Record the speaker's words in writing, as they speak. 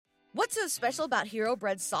What's so special about Hero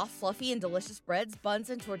Bread's soft, fluffy, and delicious breads, buns,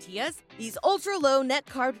 and tortillas? These ultra-low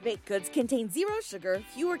net-carb baked goods contain zero sugar,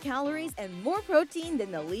 fewer calories, and more protein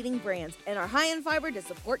than the leading brands, and are high in fiber to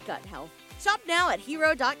support gut health. Shop now at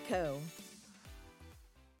hero.co.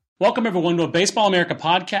 Welcome, everyone, to a Baseball America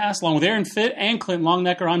podcast. Along with Aaron Fitt and Clint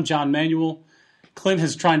Longnecker, I'm John Manuel. Clint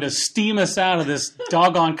is trying to steam us out of this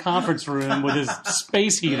doggone conference room with his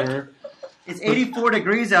space heater. It's 84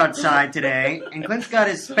 degrees outside today, and Clint's got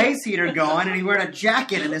his space heater going, and he's wearing a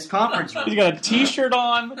jacket in this conference room. He's got a T-shirt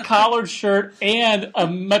on, collared shirt, and a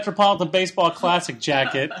Metropolitan Baseball Classic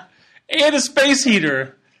jacket, and a space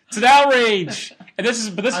heater. It's an outrage. And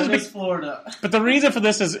I miss Florida. But the reason for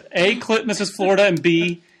this is A, Clint misses Florida, and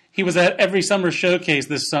B, he was at every summer showcase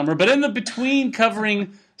this summer. But in the between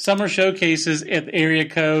covering summer showcases at area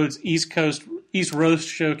codes, East Roast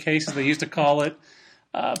showcases, they used to call it,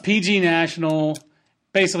 PG National,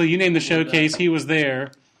 basically you name the showcase, he was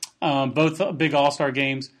there. Both big All-Star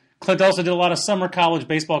games. Clint also did a lot of summer college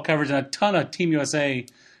baseball coverage and a ton of Team USA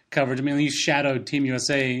coverage. I mean, he shadowed Team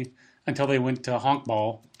USA until they went to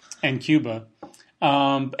Honkball and Cuba.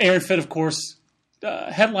 Aaron Fitt, of course,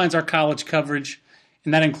 headlines our college coverage,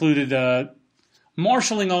 and that included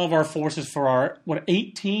marshaling all of our forces for our,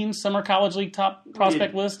 18 Summer College League top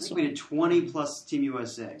prospect lists? I think we did 20 plus Team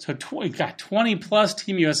USA. So we got 20 plus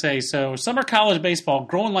Team USA. So summer college baseball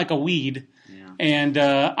growing like a weed. Yeah. And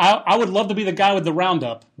I would love to be the guy with the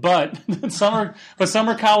roundup, but summer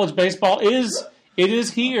college baseball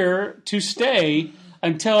is here to stay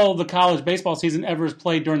until the college baseball season ever is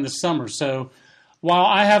played during the summer. So while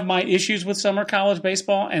I have my issues with summer college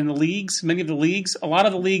baseball and the leagues, many of the leagues, a lot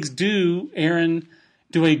of the leagues do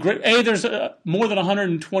a great. There's more than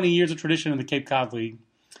 120 years of tradition in the Cape Cod League.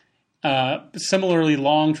 Similarly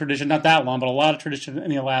long tradition, not that long, but a lot of tradition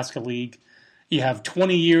in the Alaska League. You have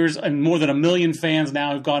 20 years and more than 1 million fans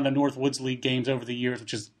now who've gone to Northwoods League games over the years,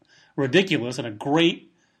 which is ridiculous and a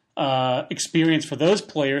great experience for those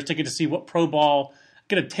players to get to see what pro ball,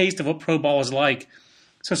 get a taste of what pro ball is like.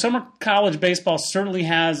 So summer college baseball certainly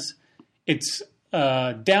has its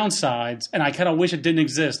downsides, and I kind of wish it didn't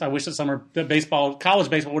exist. I wish that college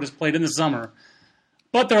baseball would have played in the summer.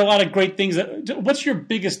 But there are a lot of great things. What's your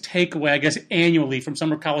biggest takeaway, I guess, annually from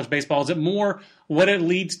summer college baseball? Is it more what it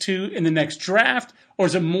leads to in the next draft, or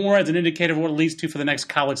is it more as an indicator of what it leads to for the next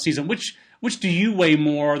college season? Which do you weigh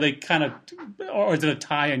more? Or is it a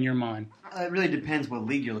tie in your mind? It really depends what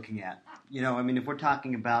league you're looking at. You know, I mean, if we're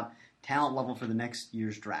talking about talent level for the next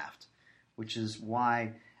year's draft, which is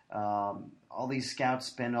why all these scouts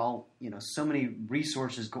spend so many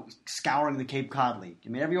resources scouring the Cape Cod League. I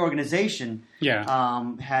mean, every organization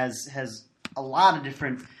has a lot of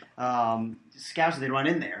different scouts that they run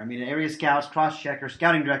in there. I mean, area scouts, cross-checkers,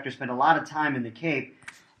 scouting directors spend a lot of time in the Cape,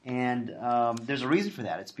 and there's a reason for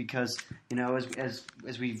that. It's because,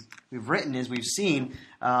 as we've written, as we've seen,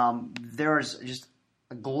 there's just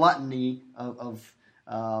a gluttony of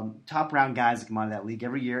top round guys that come out of that league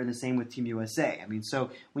every year, and the same with Team USA. I mean, so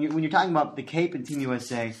when you're talking about the Cape and Team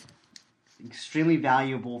USA, extremely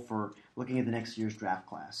valuable for looking at the next year's draft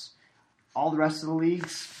class. All the rest of the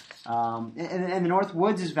leagues, and the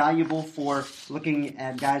Northwoods is valuable for looking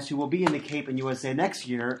at guys who will be in the Cape and USA next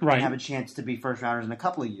year and have a chance to be first rounders in a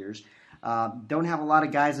couple of years. Don't have a lot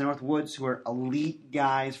of guys in Northwoods who are elite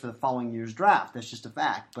guys for the following year's draft. That's just a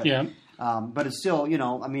fact. But it's still,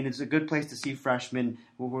 it's a good place to see freshmen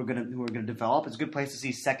who are going to develop. It's a good place to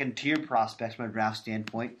see second tier prospects from a draft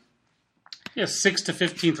standpoint. Yeah, 6th to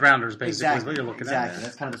 15th rounders, basically, is what you're looking at. Exactly.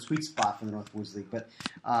 That's kind of the sweet spot for the Northwoods League. But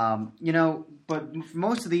but for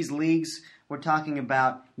most of these leagues, we're talking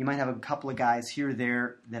about you might have a couple of guys here or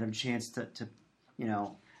there that have a chance to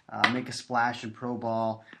make a splash in pro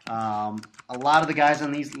ball. A lot of the guys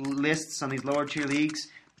on these lists, on these lower tier leagues,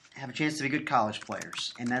 have a chance to be good college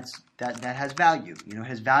players, and that has value. It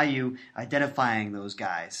has value identifying those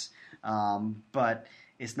guys, but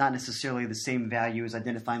it's not necessarily the same value as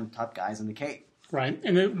identifying the top guys in the Cape. Right,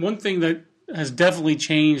 and one thing that has definitely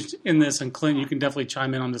changed in this, and Clint, you can definitely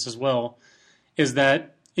chime in on this as well, is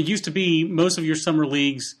that it used to be most of your summer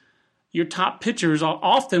leagues, your top pitchers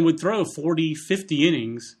often would throw 40, 50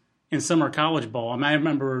 innings in summer college ball. I mean, I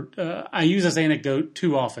remember, I use this anecdote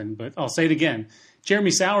too often, but I'll say it again.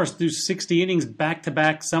 Jeremy Sowers threw 60 innings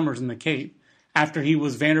back-to-back summers in the Cape after he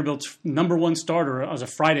was Vanderbilt's number one starter as a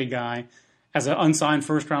Friday guy, as an unsigned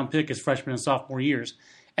first-round pick his freshman and sophomore years.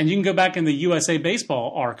 And you can go back in the USA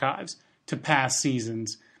Baseball archives to past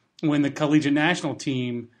seasons when the collegiate national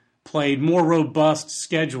team played more robust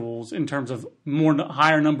schedules in terms of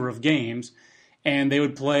higher number of games, and they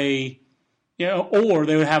would play, or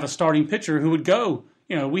they would have a starting pitcher who would go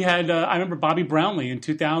we had, I remember Bobby Brownlee in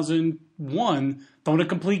 2001 throwing a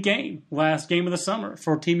complete game, last game of the summer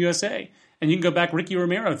for Team USA. And you can go back, Ricky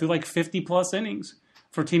Romero threw like 50-plus innings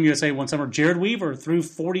for Team USA one summer. Jared Weaver threw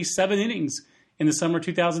 47 innings in the summer of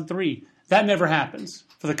 2003. That never happens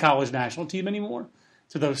for the college national team anymore.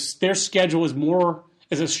 So their schedule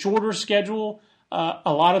is a shorter schedule.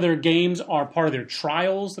 A lot of their games are part of their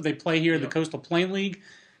trials that they play here in the Coastal Plain League.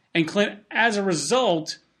 And Clint, as a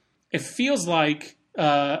result, it feels like,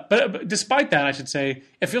 but despite that, I should say,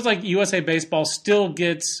 it feels like USA Baseball still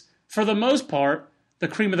gets, for the most part, the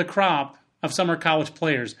cream of the crop of summer college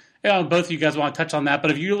players. Both of you guys want to touch on that,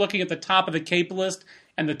 but if you're looking at the top of the CAPE list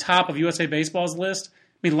and the top of USA Baseball's list,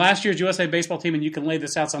 I mean, last year's USA Baseball team, and you can lay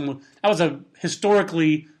this out that was a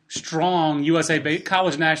historically strong USA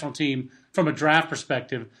college national team from a draft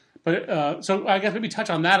perspective. But so I guess maybe touch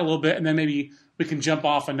on that a little bit, and then maybe we can jump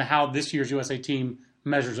off into how this year's USA team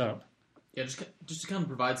measures up. Yeah, just to kind of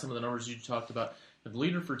provide some of the numbers you talked about. The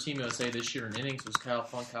leader for Team USA this year in innings was Kyle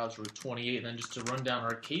Funkhauser with 28, and then just to run down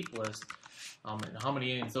our CAPE list, and how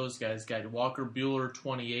many innings those guys got. Walker Buehler,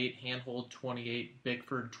 28, Handhold, 28,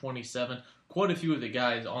 Bickford, 27. Quite a few of the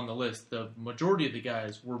guys on the list, the majority of the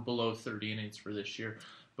guys were below 30 innings for this year.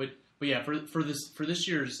 But yeah, for this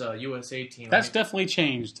year's USA team, that's definitely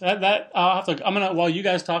changed. That I'll have to. I'm gonna, while you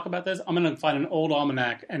guys talk about this, I'm gonna find an old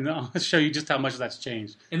almanac and I'll show you just how much that's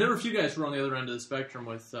changed. And there were a few guys who were on the other end of the spectrum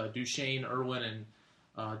with Duchesne, Irwin,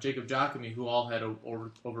 and Jacob Giacomi, who all had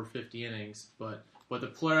over 50 innings. But the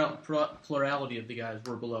plurality of the guys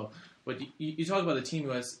were below. But you talk about the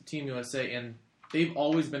Team USA, and they've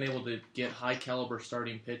always been able to get high caliber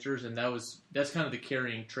starting pitchers, and that's kind of the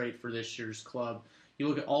carrying trait for this year's club. You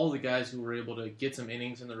look at all the guys who were able to get some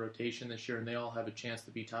innings in the rotation this year, and they all have a chance to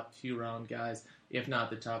be top few round guys, if not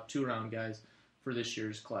the top 2 round guys for this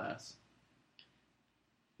year's class.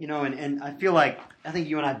 And I feel like, I think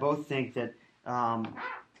you and I both think that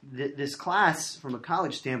this class, from a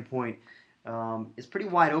college standpoint, is pretty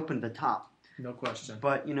wide open at the top. No question.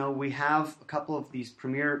 But, we have a couple of these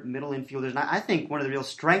premier middle infielders, and I think one of the real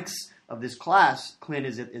strengths of this class, Clint,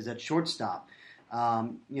 is at shortstop.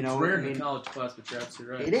 It's rare in the college class, but you're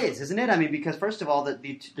absolutely right. It is, isn't it? I mean, because first of all,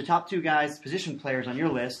 the top 2 guys, position players on your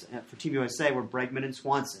list for Team USA were Bregman and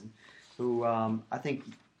Swanson, who I think,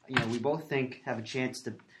 we both think have a chance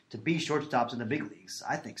to be shortstops in the big leagues.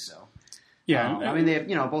 I think so. Yeah. I mean, they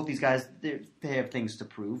have, both these guys, they have things to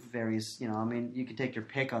prove. Various, you can take your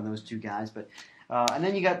pick on those 2 guys, but and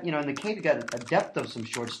then you got, in the Cape, you got a depth of some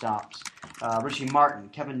shortstops. Richie Martin,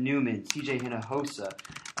 Kevin Newman, C.J. Hinojosa.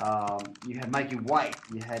 You had Mikey White.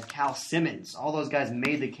 You had Cal Simmons. All those guys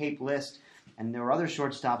made the Cape list, and there were other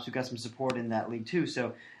shortstops who got some support in that league too.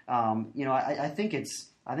 So, I think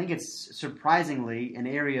it's surprisingly an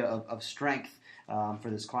area of strength for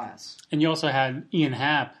this class. And you also had Ian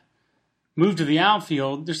Happ move to the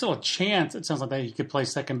outfield. There's still a chance, it sounds like, that he could play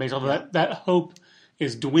second base, although that hope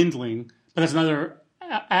is dwindling. But that's another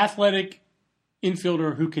athletic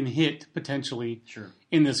infielder who can hit potentially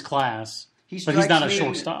in this class. But he's not a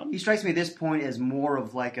shortstop. He strikes me at this point as more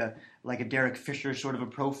of like a Derek Fisher sort of a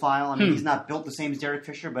profile. I mean, he's not built the same as Derek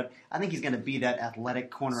Fisher, but I think he's going to be that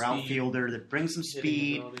athletic corner outfielder that brings some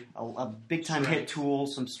speed, a big-time hit tool,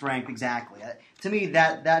 some strength. Exactly. To me,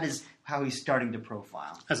 that is how he's starting to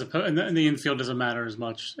profile. And the infield doesn't matter as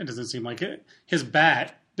much. It doesn't seem like it. His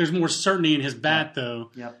bat, there's more certainty in his bat,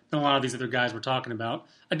 though, than a lot of these other guys we're talking about.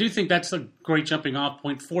 I do think that's a great jumping-off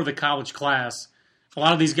point for the college class. A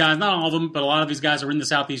lot of these guys, not all of them, but a lot of these guys are in the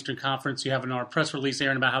Southeastern Conference. You have in our press release,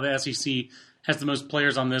 Aaron, about how the SEC has the most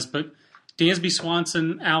players on this. But Dansby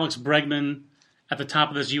Swanson, Alex Bregman at the top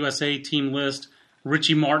of this USA team list,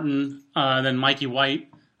 Richie Martin, then Mikey White,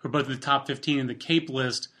 who are both in the top 15 in the Cape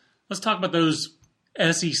list. Let's talk about those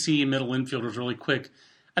SEC middle infielders really quick.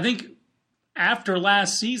 I think after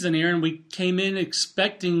last season, Aaron, we came in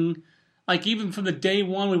expecting, like even from the day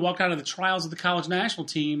one we walked out of the trials of the college national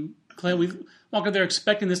team, Clint, we walked out there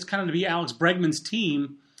expecting this kind of to be Alex Bregman's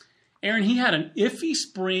team. Aaron, he had an iffy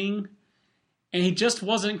spring, and he just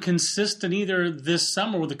wasn't consistent either this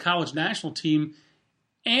summer with the college national team,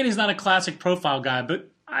 and he's not a classic profile guy. But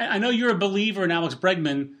I know you're a believer in Alex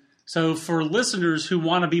Bregman, so for listeners who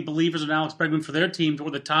want to be believers in Alex Bregman for their team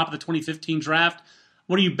toward the top of the 2015 draft,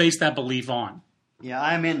 what do you base that belief on? Yeah,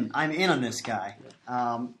 I'm in on this guy.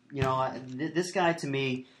 This guy to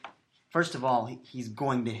me, first of all, he's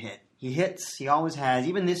going to hit. He hits. He always has.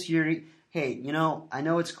 Even this year, I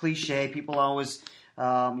know it's cliche. People always, you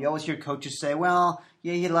always hear coaches say, well,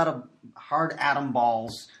 yeah, he hit a lot of hard atom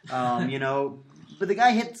balls. but the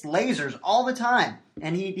guy hits lasers all the time.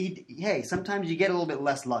 And hey, sometimes you get a little bit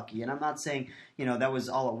less lucky. And I'm not saying, that was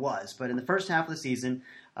all it was. But in the first half of the season,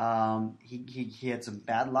 he had some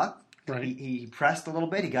bad luck. Right. He pressed a little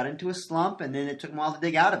bit. He got into a slump, and then it took him a while to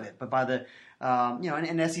dig out of it. But by the,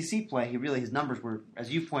 in SEC play, his numbers were,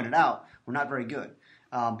 as you pointed out, were not very good.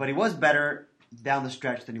 But he was better down the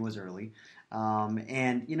stretch than he was early.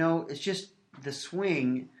 And it's just the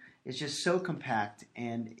swing is just so compact,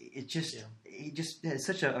 and he just has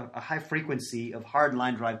such a high frequency of hard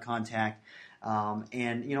line drive contact.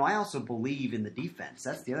 And I also believe in the defense.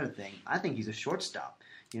 That's the other thing. I think he's a shortstop.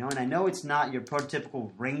 And I know it's not your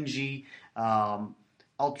prototypical rangy,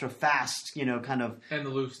 ultra fast, kind of. And the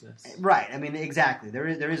looseness. Right. I mean, exactly. There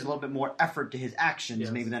is a little bit more effort to his actions,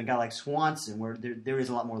 maybe than a guy like Swanson, where there is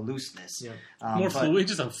a lot more looseness. Yeah. More fluid.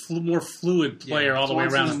 Just a more fluid player all the way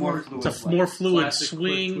around. It's a more fluid classic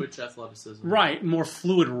swing. Twitch athleticism. Right. More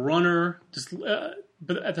fluid runner.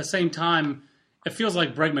 But at the same time, it feels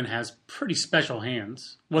like Bregman has pretty special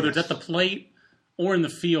hands, whether it's at the plate or in the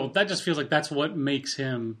field. That just feels like that's what makes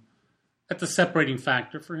him. That's the separating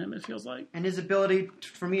factor for him, it feels like. And his ability,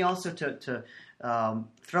 for me, also to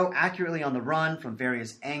throw accurately on the run from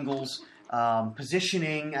various angles,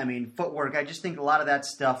 positioning, footwork. I just think a lot of that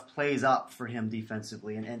stuff plays up for him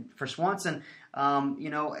defensively. And for Swanson,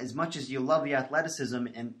 as much as you love the athleticism,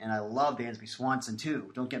 and I love Dansby Swanson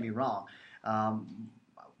too, don't get me wrong,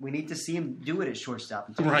 we need to see him do it at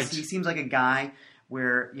shortstop. Right. He seems like a guy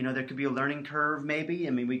where, there could be a learning curve maybe.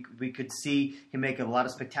 We could see him make a lot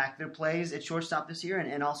of spectacular plays at shortstop this year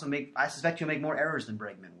and also I suspect he'll make more errors than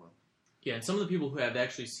Bregman will. Yeah, and some of the people who have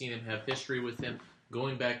actually seen him have history with him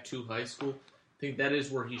going back to high school, I think that is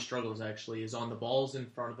where he struggles actually, is on the balls in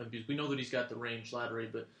front of him. Because we know that he's got the range laterally,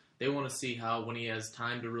 but they want to see how, when he has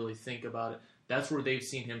time to really think about it, that's where they've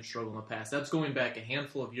seen him struggle in the past. That's going back a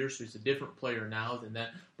handful of years, so he's a different player now than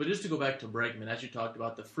that. But just to go back to Bregman, as you talked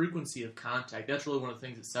about, the frequency of contact, that's really one of the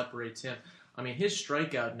things that separates him. His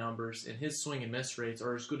strikeout numbers and his swing and miss rates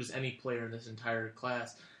are as good as any player in this entire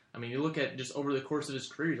class. You look at just over the course of his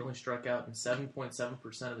career, he's only struck out in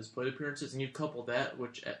 7.7% of his plate appearances, and you couple that,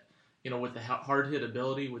 with the hard-hit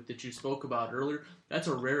ability that you spoke about earlier, that's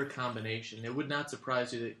a rare combination. It would not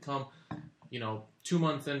surprise you that come 2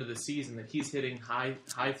 months into the season that he's hitting high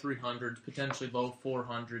 300s, potentially low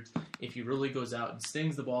 400s, if he really goes out and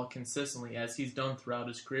stings the ball consistently as he's done throughout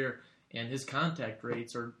his career. And his contact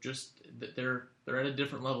rates are just, they're at a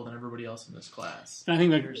different level than everybody else in this class. And I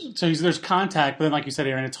think there's contact, but then like you said,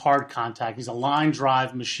 Aaron, it's hard contact. He's a line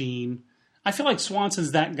drive machine. I feel like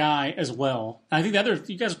Swanson's that guy as well. And I think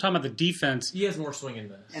you guys are talking about the defense. He has more swing in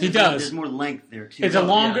this. And he does. There's more length there too. It's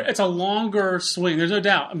a longer swing. There's no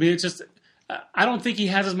doubt. It's just, I don't think he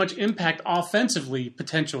has as much impact offensively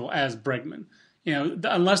potential as Bregman.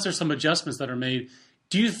 Unless there's some adjustments that are made.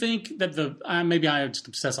 Do you think that maybe I just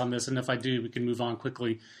obsess on this, and if I do, we can move on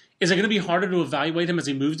quickly. Is it going to be harder to evaluate him as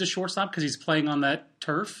he moves to shortstop because he's playing on that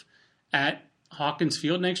turf at Hawkins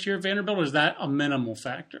Field next year at Vanderbilt, or is that a minimal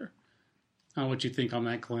factor? I don't know what you think on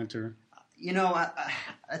that, Clint. Or...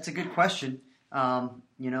 that's a good question.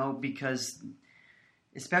 Because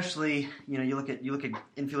especially, you look at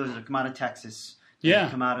infielders that come out of Texas. Yeah.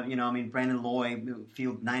 Come out of, Brandon Loy,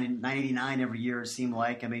 field 989 every year, it seemed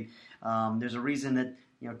like. There's a reason that,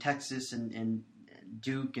 Texas and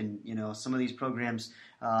Duke and, some of these programs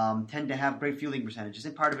tend to have great fielding percentages.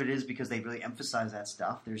 And part of it is because they really emphasize that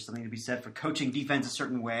stuff. There's something to be said for coaching defense a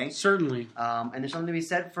certain way. Certainly. And there's something to be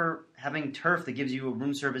said for having turf that gives you a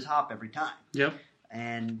room service hop every time. Yep.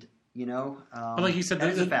 And, but like you said, that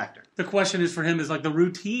is a factor. The question is for him is like the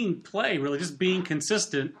routine play, really, just being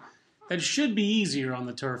consistent. That should be easier on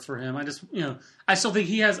the turf for him. I still think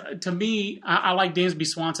he has. To me, I like Dansby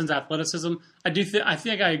Swanson's athleticism. I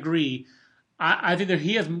think I agree. I think that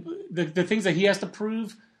he has the things that he has to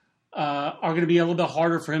prove are going to be a little bit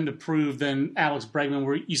harder for him to prove than Alex Bregman,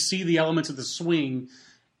 where you see the elements of the swing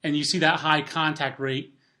and you see that high contact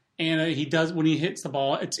rate, and he does when he hits the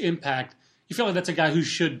ball, its impact. You feel like that's a guy who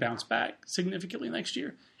should bounce back significantly next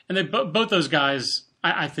year. And then both those guys,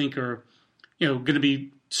 I think, are going to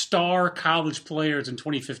be star college players in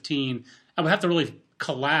 2015. I would have to really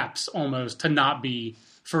collapse almost to not be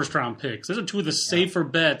first-round picks. Those are two of the safer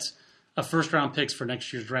bets of first-round picks for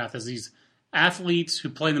next year's draft, as these athletes who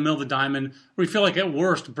play in the middle of the diamond, where you feel like at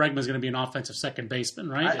worst Bregman's going to be an offensive second baseman,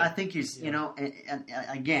 right? I think he's, and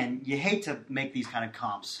again, you hate to make these kind of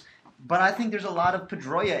comps, but I think there's a lot of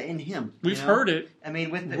Pedroia in him. We've heard it.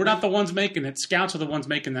 We're not the ones making it. Scouts are the ones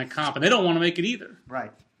making that comp, and they don't want to make it either.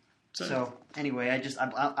 Right. So anyway,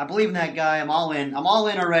 I believe in that guy. I'm all in. I'm all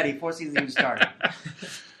in already. 4 seasons even started.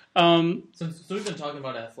 So we've been talking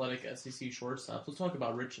about athletic SEC shortstops. Let's talk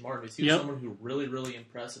about Rich Martin. He was someone who really, really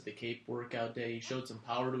impressed at the Cape workout day. He showed some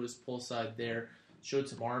power to his pull side there, showed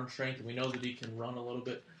some arm strength, and we know that he can run a little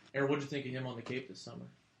bit. Aaron, what did you think of him on the Cape this summer?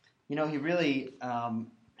 You know, he really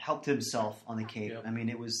helped himself on the Cape. Yep. I mean,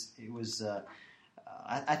 it was.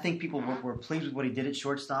 I think people were pleased with what he did at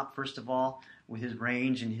shortstop. First of all, with his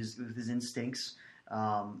range and with his instincts,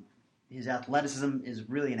 his athleticism is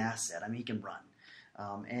really an asset. I mean, he can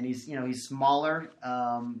run, and he's smaller.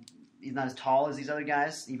 He's not as tall as these other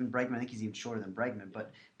guys. Even Bregman, I think he's even shorter than Bregman.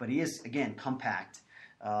 But he is, again, compact,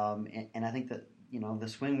 and I think that the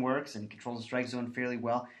swing works and he controls the strike zone fairly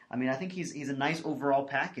well. I mean, I think he's a nice overall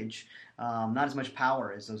package. Not as much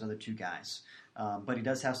power as those other two guys. But he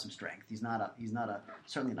does have some strength. He's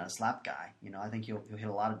certainly not a slap guy. I think he'll hit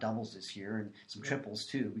a lot of doubles this year and some triples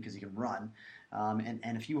too because he can run,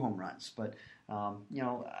 and a few home runs. But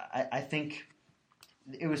I think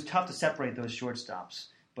it was tough to separate those shortstops.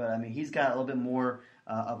 But I mean, he's got a little bit more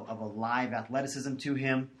of a live athleticism to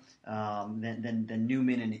him than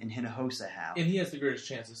Newman and Hinojosa have. And he has the greatest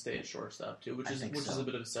chance to stay at shortstop too, which is a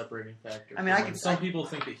bit of a separating factor. I mean, some people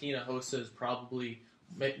think that Hinojosa is probably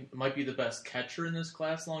might be the best catcher in this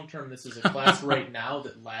class long term. This is a class right now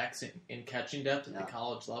that lacks in catching depth at the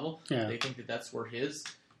college level. Yeah. They think that that's where his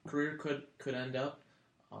career could end up.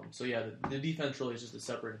 So yeah, the defense really is just a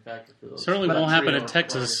separating factor for those. Certainly won't happen in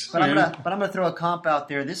Texas. But I'm gonna throw a comp out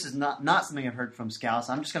there. This is not something I've heard from scouts.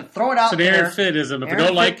 I'm just gonna throw it out there. It's an Aaron Fittism. If you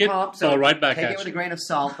don't like it, go right back at you. Take it with a grain of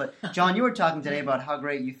salt. But John, you were talking today about how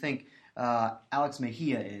great you think Alex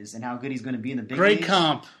Mejia is and how good he's going to be in the big leagues. Great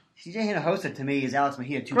comp. CJ Hinojosa, to me, is Alex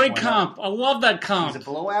Mejia 2.0. Great comp. I love that comp. He's a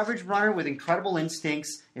below-average runner with incredible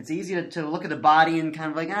instincts. It's easy to look at the body and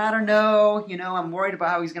kind of like, I don't know, I'm worried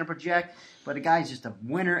about how he's going to project. But the guy's just a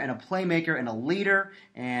winner and a playmaker and a leader,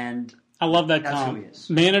 and I love that that's comp. Who he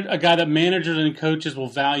is. A guy that managers and coaches will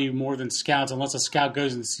value more than scouts unless a scout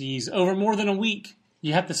goes and sees over more than a week.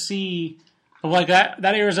 You have to see, like that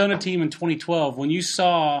Arizona team in 2012, when you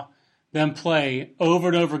saw them play over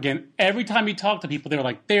and over again, every time you talk to people, they were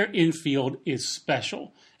like, their infield is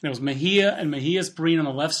special. And it was Mejia and Mejia-Spreen on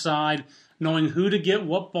the left side, knowing who to get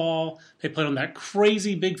what ball. They played on that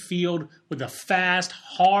crazy big field with a fast,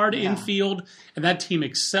 hard infield, and that team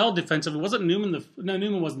excelled defensively. Wasn't Newman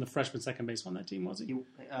Newman wasn't the freshman second baseman on that team, was he?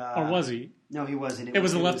 Or was he? No, he wasn't. It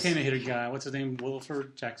was the left-handed hitter guy. What's his name?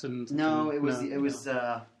 Wilford Jackson? No, it was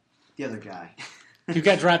the other guy. Who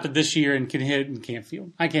got drafted this year and can hit and can't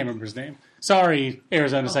field. I can't remember his name. Sorry,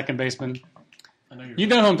 Arizona second baseman. You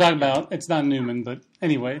know who I'm talking about. It's not Newman, but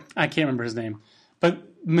anyway, I can't remember his name. But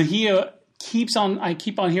Mejia I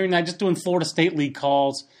keep on hearing that just doing Florida State League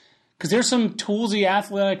calls because there's some toolsy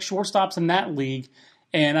athletic shortstops in that league.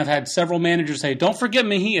 And I've had several managers say, don't forget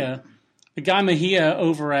Mejia. The guy Mejia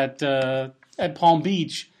over at Palm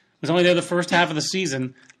Beach was only there the first half of the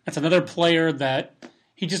season. That's another player that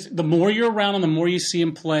the more you're around him, the more you see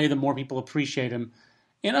him play, the more people appreciate him.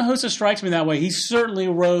 Hinojosa strikes me that way. He certainly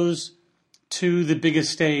rose to the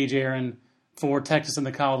biggest stage, Aaron, for Texas in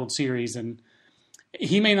the College World Series. And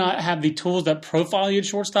he may not have the tools that profile you at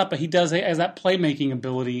shortstop, but he does has that playmaking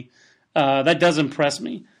ability. That does impress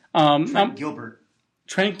me. Trent Gilbert.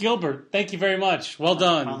 Trent Gilbert. Thank you very much. Well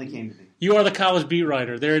done. Finally came to me. You are the college beat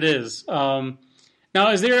writer. There it is.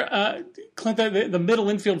 Now, is there Clint? The middle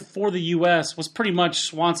infield for the U.S. was pretty much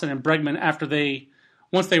Swanson and Bregman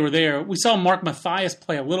once they were there. We saw Mark Mathias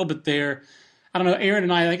play a little bit there. I don't know. Aaron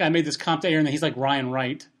and I think I made this comp to Aaron that he's like Ryan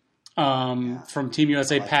Wright from Team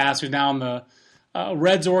USA Pass, who's now in the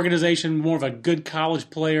Reds organization, more of a good college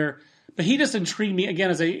player. But he just intrigued me, again,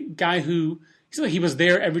 as a guy who he was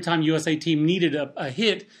there every time USA team needed a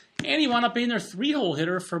hit, and he wound up being their 3-hole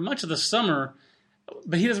hitter for much of the summer.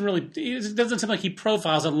 But it doesn't seem like he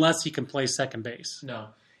profiles unless he can play second base. No.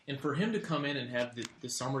 And for him to come in and have the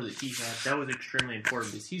summer that he had, that was extremely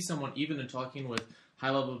important because he's someone, even in talking with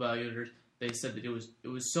high-level evaluators, they said that it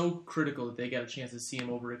was so critical that they got a chance to see him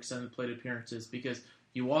over extended plate appearances because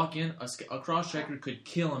you walk in, a cross-checker could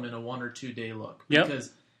kill him in a 1 or 2 day look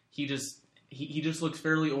because he just looks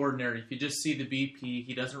fairly ordinary. If you just see the BP,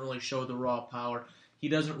 he doesn't really show the raw power. He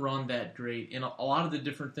doesn't run that great. And a lot of the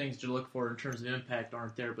different things to look for in terms of impact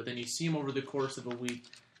aren't there. But then you see him over the course of a week.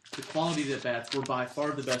 The quality of the bats were by far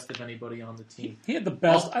the best of anybody on the team. He had the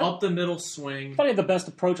best. Up the middle swing. I thought he had the best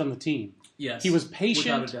approach on the team. Yes. He was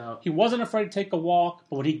patient. Without a doubt. He wasn't afraid to take a walk.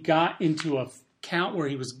 But when he got into a count where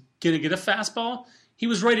he was going to get a fastball, he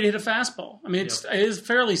was ready to hit a fastball. I mean, it is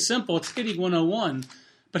fairly simple. It's hitting 101.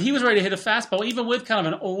 But he was ready to hit a fastball, even with kind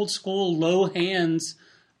of an old-school, low hands,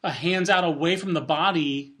 a hands out away from the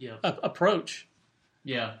body approach.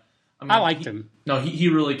 Yeah. I liked him. No, he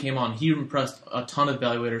really came on. He impressed a ton of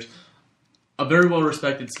evaluators. A very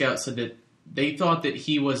well-respected scout said that they thought that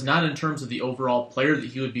he was not in terms of the overall player that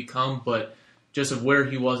he would become, but just of where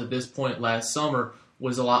he was at this point last summer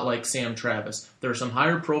was a lot like Sam Travis. There are some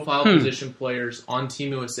higher-profile position players on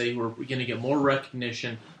Team USA who are going to get more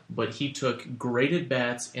recognition, but he took great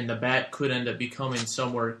at-bats, and the bat could end up becoming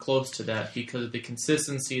somewhere close to that because of the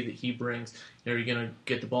consistency that he brings. You're going to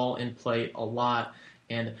get the ball in play a lot.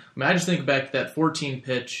 And I just think back to that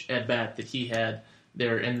 14-pitch at-bat that he had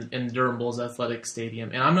there in Durham Bulls Athletic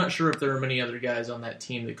Stadium. And I'm not sure if there are many other guys on that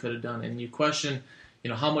team that could have done it. And you question,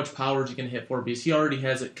 how much power is he going to hit for? Because he already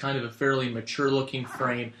has kind of a fairly mature-looking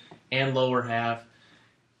frame and lower half.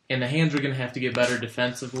 And the hands are going to have to get better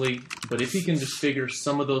defensively. But if he can just figure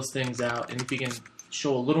some of those things out, and if he can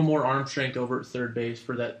show a little more arm strength over at third base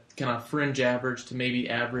for that kind of fringe average to maybe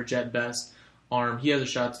average at best arm, he has a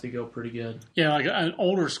shot to go pretty good. Yeah, like an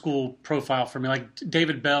older school profile for me, like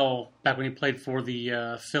David Bell back when he played for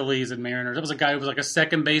the Phillies and Mariners. That was a guy who was like a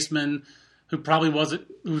second baseman who he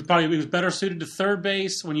was better suited to third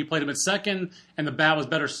base when you played him at second, and the bat was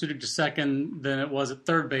better suited to second than it was at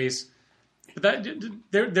third base. But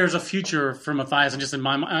there's a future for Mathias, and just in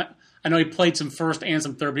my mind, I know he played some first and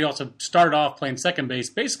some third, but he also started off playing second base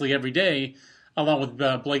basically every day, along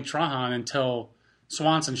with Blake Trahan until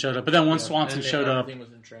Swanson showed up. But then once Swanson showed up,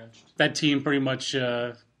 that team pretty much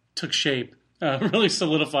took shape, really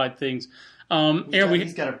solidified things.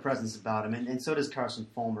 He's got a presence about him, and so does Carson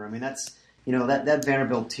Fulmer. I mean, that's that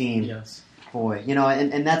Vanderbilt team. Yes. Boy,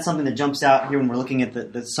 and that's something that jumps out here when we're looking at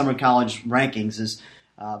the summer college rankings. Is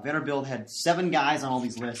Vanderbilt had 7 guys on all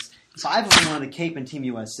these lists. 5 of them were on the Cape and Team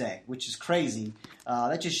USA, which is crazy.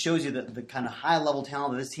 That just shows you the kind of high-level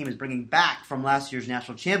talent that this team is bringing back from last year's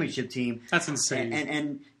national championship team. That's insane.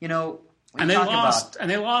 And they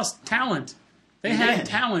lost talent. They had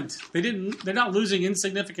talent. They're not losing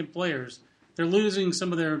insignificant players. They're losing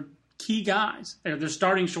some of their key guys. They're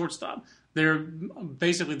starting shortstop. They're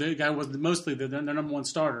basically the guy was mostly their number one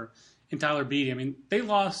starter in Tyler Beatty. I mean, they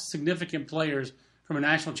lost significant players from a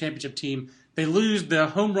national championship team. They lose the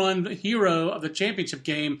home run hero of the championship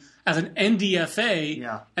game as an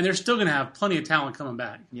NDFA, and they're still going to have plenty of talent coming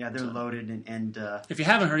back. Yeah, they're loaded. And if you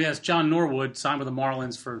haven't heard, yes, John Norwood signed with the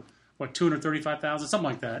Marlins for, $235,000, something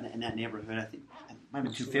like that. In that neighborhood, I think it might be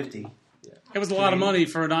 $250,000. Yeah. It was a lot of money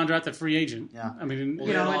for an undrafted free agent. Yeah. I mean,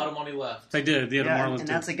 they had a lot of money left. They did. The Marlins and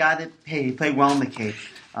that's a guy that, he played well in the Cape.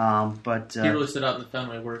 But he really stood out in the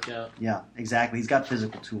Fenway workout. Yeah, exactly. He's got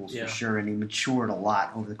physical tools for sure, and he matured a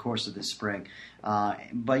lot over the course of this spring.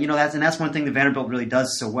 But that's one thing that Vanderbilt really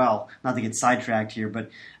does so well. Not to get sidetracked here,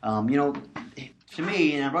 but to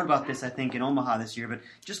me, and I wrote about this I think in Omaha this year, but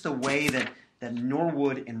just the way that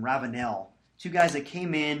Norwood and Ravenel, 2 guys that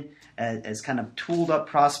came in as kind of tooled up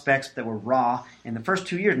prospects that were raw in the first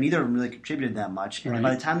 2 years, neither of them really contributed that much. And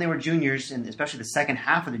by the time they were juniors, and especially the second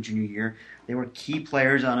half of the junior year, they were key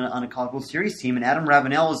players on a College World Series team. And Adam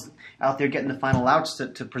Ravenel was out there getting the final outs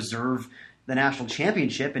to preserve the national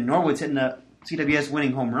championship, and Norwood's hitting a CWS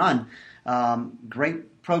winning home run.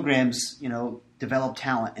 Great programs, develop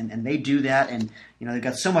talent, and they do that. And they've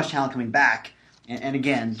got so much talent coming back. And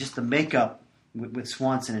again, just the makeup with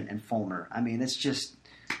Swanson and Fulmer. I mean, it's just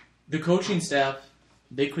the coaching staff.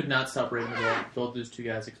 They could not stop raving about both those 2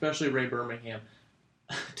 guys, especially Ray Birmingham.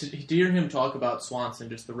 To hear him talk about Swanson,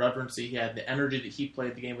 just the reverence he had, the energy that he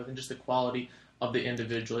played the game with, and just the quality of the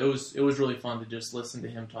individual, it was really fun to just listen to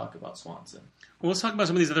him talk about Swanson. Well, let's talk about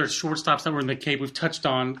some of these other shortstops that were in the Cape. We've touched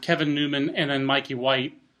on Kevin Newman and then Mikey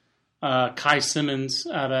White, Cal Simmons,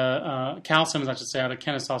 out of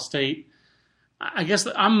Kennesaw State. I guess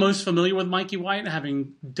I'm most familiar with Mikey White,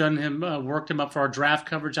 having done him, worked him up for our draft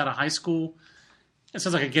coverage out of high school. It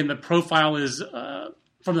sounds like, again, the profile is,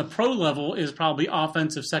 from the pro level, is probably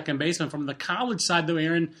offensive second baseman. From the college side, though,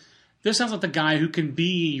 Aaron, this sounds like the guy who can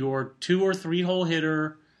be your 2 or 3 hole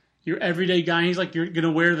hitter, your everyday guy. He's like, you're going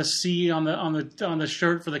to wear the C on the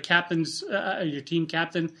shirt for the captain's, your team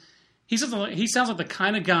captain. He sounds like the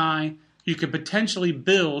kind of guy you could potentially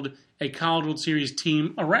build a College World Series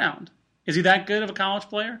team around. Is he that good of a college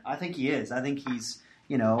player? I think he is. I think he's,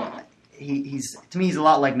 he's to me he's a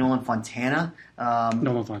lot like Nolan Fontana.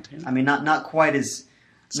 Nolan Fontana. I mean, not quite as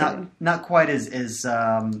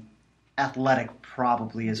athletic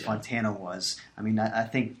probably as Fontana was. I mean, I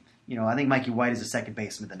think Mikey White is a second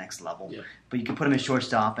baseman at the next level. Yeah. But you can put him at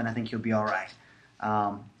shortstop, and I think he'll be all right.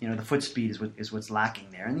 The foot speed is what's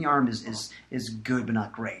lacking there, and the arm is good but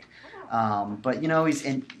not great. But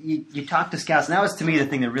you talk to scouts, and that was to me the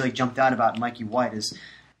thing that really jumped out about Mikey White is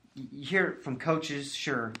you hear it from coaches,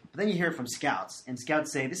 sure, but then you hear it from scouts, and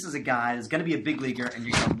scouts say this is a guy that's going to be a big leaguer, and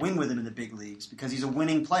you're going to win with him in the big leagues because he's a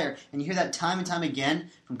winning player. And you hear that time and time again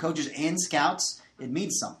from coaches and scouts. It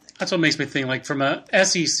means something. That's what makes me think. Like from a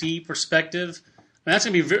SEC perspective, that's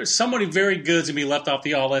going to be somebody very good is going to be left off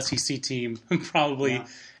the All SEC team, probably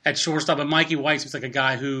at shortstop. But Mikey White seems like a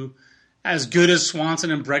guy who, as good as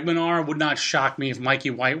Swanson and Bregman are, would not shock me if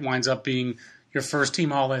Mikey White winds up being your first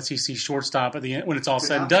team All SEC shortstop at the end when it's all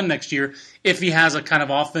said and done next year. If he has a kind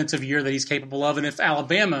of offensive year that he's capable of, and if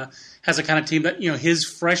Alabama has a kind of team that his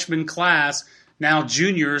freshman class, now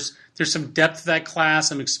juniors, there's some depth to that class,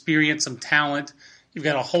 some experience, some talent. You've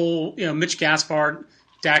got a whole Mitch Gaspard,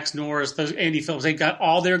 Dax Norris, those Andy Phillips. They've got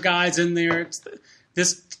all their guys in there.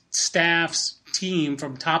 This staff's team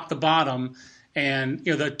from top to bottom, and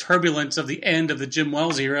the turbulence of the end of the Jim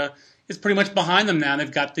Wells era is pretty much behind them now.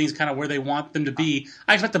 They've got things kind of where they want them to be.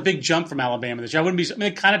 I expect a big jump from Alabama this year.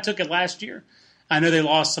 They kind of took it last year. I know they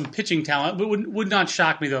lost some pitching talent, but would not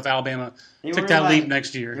shock me, though, if Alabama took that leap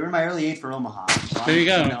next year. They were in my early 8 for Omaha. So there you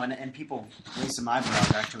go. And people raised some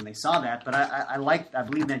eyebrows, actually, when they saw that. But I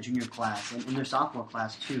believe in that junior class and in their sophomore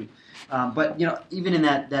class, too. But, even in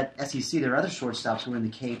that SEC, there are other shortstops who were in the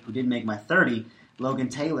Cape who didn't make my 30. Logan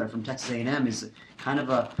Taylor from Texas A&M is kind of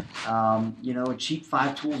a cheap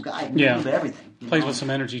 5-tool guy. He can do everything. Plays with some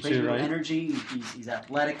energy too, right? Energy. He's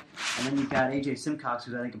athletic, and then you've got AJ Simcox,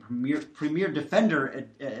 who's I think a premier defender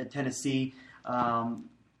at Tennessee.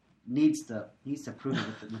 Needs to prove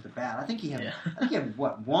it with the bat. I think he had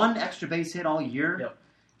one extra base hit all year. Yep.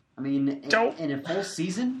 I mean, in a full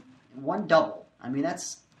season, one double. I mean,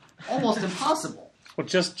 that's almost impossible. Well,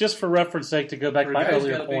 just for reference sake, to go back to my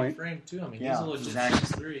earlier got a point. Big frame too. I mean, he's a legit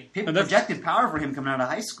 6'3". People projected power for him coming out of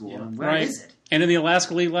high school. Yeah. Where is it? And in the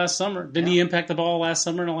Alaska League last summer, didn't he impact the ball last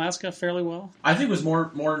summer in Alaska fairly well? I think it was more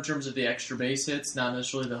in terms of the extra base hits, not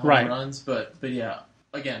necessarily the home runs. But yeah,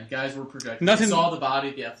 again, guys were projected. You saw the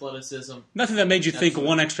body, the athleticism. Nothing that made you think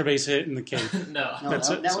one extra base hit in the Cape. No,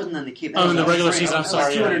 that wasn't in the Cape. In the regular season. I'm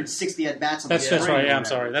sorry. 260 at bats. That's right. Yeah, I'm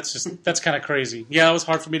sorry. That's kind of crazy. Yeah, it was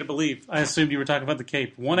hard for me to believe. I assumed you were talking about the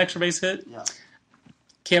Cape. One extra base hit. Yeah.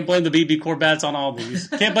 Can't blame the BB Corps bats on all these.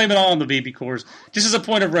 Can't blame it all on the BB Corps. Just as a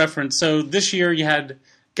point of reference, so this year you had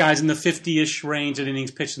guys in the 50-ish range of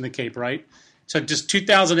innings pitched in the Cape, right? So just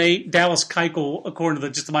 2008, Dallas Keuchel, according to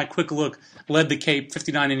just my quick look, led the Cape,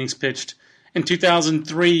 59 innings pitched. In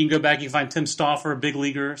 2003, you can go back, you can find Tim Stauffer, a big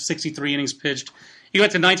leaguer, 63 innings pitched. You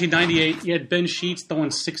got to 1998, you had Ben Sheets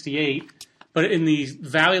throwing 68. But in the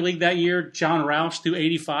Valley League that year, John Roush threw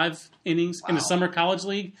 85 innings. In the Summer College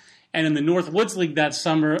League. And in the Northwoods League that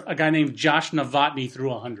summer, a guy named Josh Novotny threw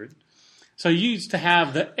 100. So you used to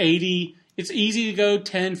have the 80. It's easy to go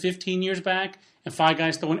 10, 15 years back and 5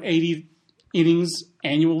 guys throwing 80 innings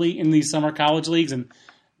annually in these summer college leagues, and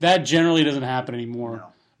that generally doesn't happen anymore.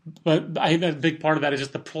 No. But I think that a big part of that is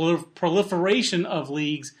just the proliferation of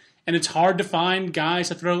leagues, and it's hard to find guys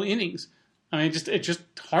to throw innings. I mean, it's just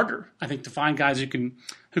harder, I think, to find guys who can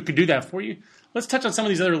do that for you. Let's touch on some of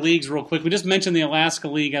these other leagues real quick. We just mentioned the Alaska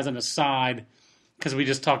League as an aside because we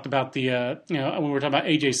just talked about the when we were talking about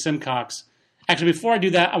AJ Simcox. Actually, before I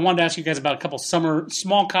do that, I wanted to ask you guys about a couple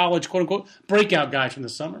small college, quote-unquote, breakout guys from the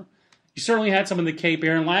summer. You certainly had some in the Cape,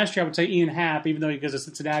 Aaron. Last year, I would say Ian Happ, even though he goes to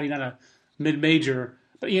Cincinnati, not a mid-major.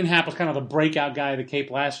 But Ian Happ was kind of the breakout guy of the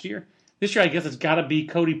Cape last year. This year, I guess it's got to be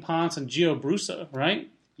Cody Ponce and Gio Brusa, right?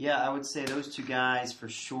 Yeah, I would say those two guys for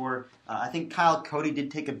sure. I think Kyle Cody did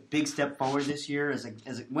take a big step forward this year as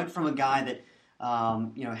it went from a guy that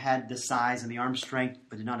had the size and the arm strength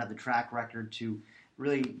but did not have the track record to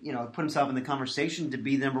really put himself in the conversation to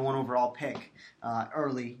be the number 1 overall pick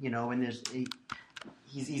early. And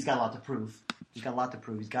he's got a lot to prove. He's got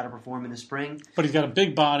to perform in the spring. But he's got a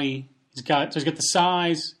big body. He's got the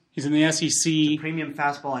size. He's in the SEC. Premium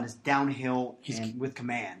fastball and it's downhill and with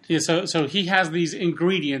command. Yeah, so he has these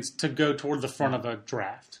ingredients to go toward the front of a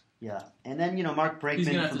draft. Yeah, and then He's Mark Bregman from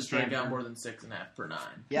going to have to strike Stanford. out more than 6.5 per 9.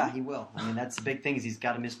 Yeah, he will. I mean, that's the big thing is he's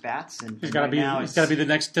got to miss bats, and he's got to be the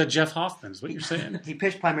next Jeff Hoffman. Is what you're saying? He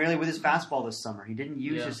pitched primarily with his fastball this summer. He didn't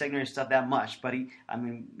use his secondary stuff that much, but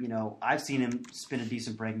I've seen him spin a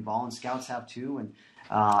decent breaking ball, and scouts have too, and.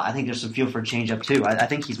 I think there's some feel for a changeup too. I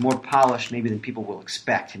think he's more polished maybe than people will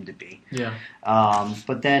expect him to be. Yeah.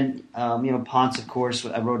 But then Ponce, of course,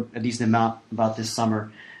 I wrote a decent amount about this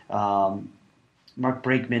summer. Mark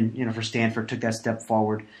Bregman, for Stanford, took that step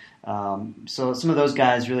forward. So some of those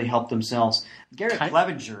guys really helped themselves. Garrett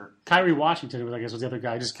Clevenger, Kyrie Washington, was the other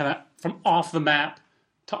guy, just kind of from off the map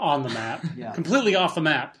to on the map, completely off the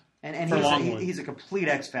map. And he's a complete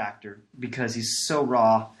X factor because he's so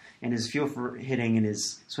raw. And his feel for hitting and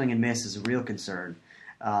his swing and miss is a real concern.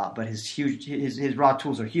 but his raw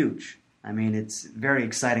tools are huge. I mean, it's very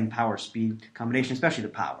exciting power speed combination, especially the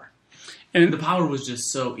power. And the power was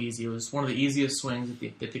just so easy. It was one of the easiest swings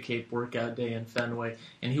at the Cape workout day in Fenway,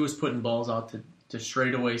 and he was putting balls out to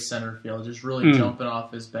straightaway center field, just really jumping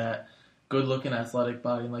off his bat. Good-looking athletic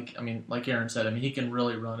body. Like Aaron said, he can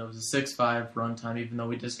really run. It was a 6.5 run time, even though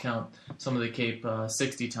we discount some of the Cape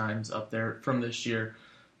 60 times up there from this year.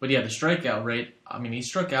 But yeah, the strikeout rate, he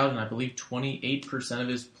struck out in, I believe, 28% of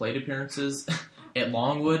his plate appearances at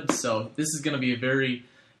Longwood. So this is going to be a very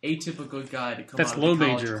atypical guy to come out of the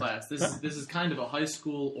college class. This is kind of a high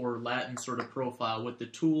school or Latin sort of profile with the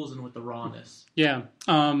tools and with the rawness. Yeah.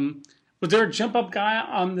 Was there a jump-up guy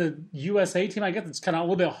on the USA team? I guess it's kind of a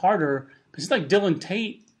little bit harder because it's like Dylan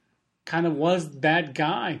Tate kind of was that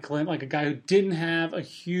guy, Clint, like a guy who didn't have a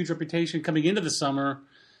huge reputation coming into the summer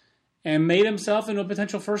and made himself into a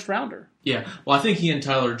potential first-rounder. Yeah. Well, I think he and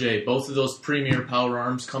Tyler J, both of those premier power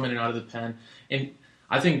arms coming in and out of the pen. And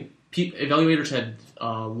I think evaluators had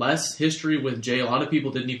less history with Jay. A lot of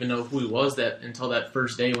people didn't even know who he was until that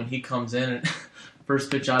first day when he comes in. And first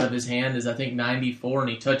pitch out of his hand is, I think, 94, and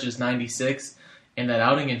he touches 96 in that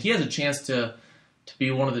outing. And he has a chance to be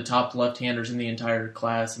one of the top left-handers in the entire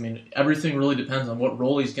class. Everything really depends on what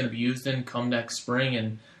role he's going to be used in come next spring.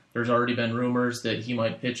 And there's already been rumors that he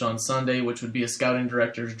might pitch on Sunday, which would be a scouting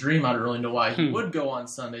director's dream. I don't really know why he would go on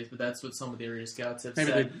Sundays, but that's what some of the area scouts have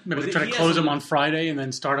said. Maybe they try to close him on Friday and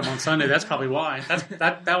then start him on Sunday. That's probably why.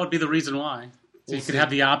 That would be the reason why. So you could have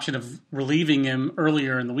the option of relieving him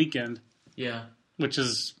earlier in the weekend. Yeah. Which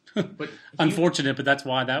is unfortunate, but that's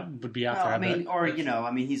why that would be out there.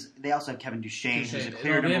 They also have Kevin Duchesne, who's a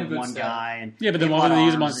clear number one guy. But then why would they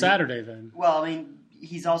use him on Saturday then? Well,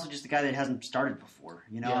 he's also just a guy that hasn't started before.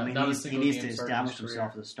 He needs to establish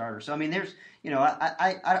himself as a starter. So there's,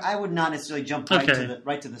 I would not necessarily jump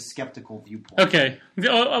right to the skeptical viewpoint. Okay,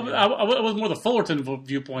 I was more the Fullerton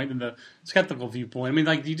viewpoint than the skeptical viewpoint.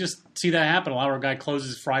 You just see that happen. A lot of our guy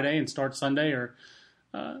closes Friday and starts Sunday, or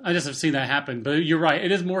I just have seen that happen. But you're right.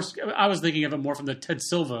 It is more. I was thinking of it more from the Ted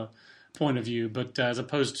Silva point of view, but as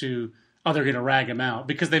opposed to they're going to rag him out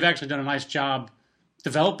because they've actually done a nice job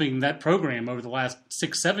developing that program over the last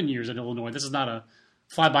 6-7 years in Illinois. This is not a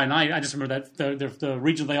fly-by-night. I just remember that the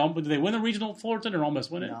regional, did they win the regional Fullerton or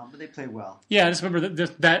almost win it? No, but they played well. Yeah, I just remember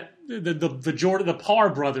that the Parr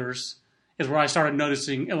brothers is where I started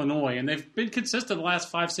noticing Illinois, and they've been consistent the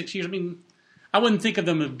last 5-6 years. I wouldn't think of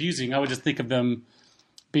them abusing. I would just think of them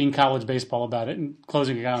being college baseball about it and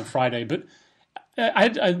closing it out on Friday. But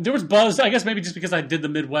there was buzz, I guess maybe just because I did the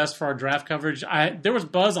Midwest for our draft coverage. There was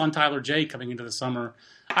buzz on Tyler J coming into the summer.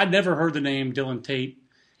 I'd never heard the name Dylan Tate,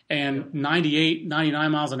 and 98,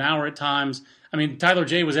 99 miles an hour at times. Tyler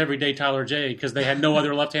J was everyday Tyler J because they had no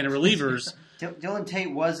other left-handed relievers. Dylan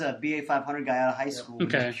Tate was a BA 500 guy out of high school.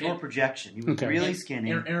 Okay. He was pure projection. He was really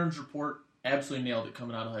skinny. Aaron's report absolutely nailed it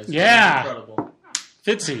coming out of high school. Yeah. Incredible.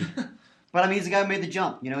 Fitzy. But he's the guy who made the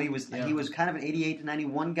jump. He was kind of an 88 to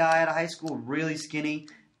 91 guy out of high school, really skinny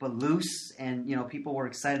but loose, and people were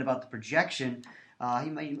excited about the projection. He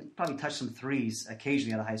might probably touch some threes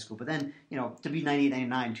occasionally out of high school, but then to be 98,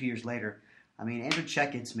 99 2 years later. Andrew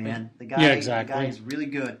Checketts, man, the guy is really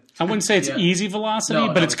good. I wouldn't say it's easy velocity,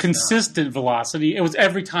 but it's consistent velocity. It was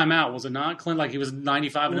every time out, was it not, Clint? Like he was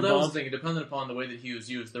 95 and above? That was the thing. It depended upon the way that he was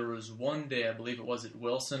used. There was one day, I believe it was at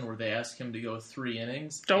Wilson, where they asked him to go 3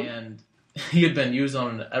 innings, and he had been used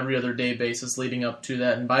on an every other day basis leading up to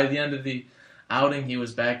that, and by the end of the outing, he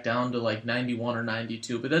was back down to like 91 or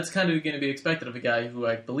 92. But that's kind of going to be expected of a guy who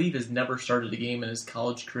I believe has never started a game in his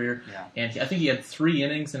college career. Yeah. And I think he had 3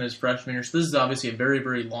 innings in his freshman year. So this is obviously a very,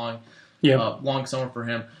 very long summer for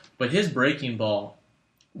him. But his breaking ball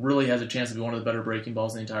really has a chance to be one of the better breaking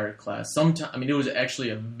balls in the entire class. It was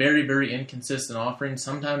actually a very, very inconsistent offering.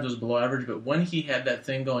 Sometimes it was below average, but when he had that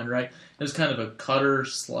thing going right, it was kind of a cutter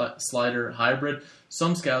slider hybrid.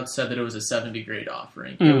 Some scouts said that it was a 70 grade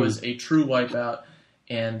offering. It was a true wipeout,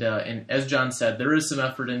 and as John said, there is some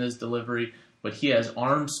effort in his delivery, but he has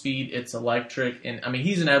arm speed. It's electric, and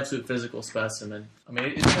he's an absolute physical specimen.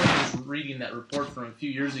 It's funny just reading that report from a few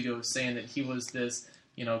years ago saying that he was this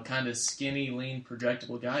kind of skinny, lean,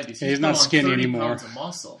 projectable guy. He's not skinny anymore. Pounds of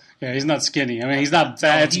muscle. Yeah, he's not skinny. He's not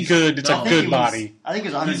bad. It's good. It's a good body. I think it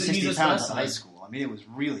was 160 pounds in high school. It was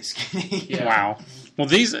really skinny. Yeah. Wow. Well,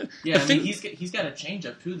 these. Yeah, he's got a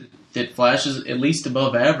changeup too that flashes at least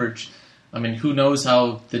above average. Who knows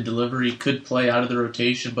how the delivery could play out of the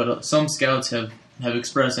rotation? But some scouts have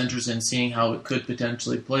expressed interest in seeing how it could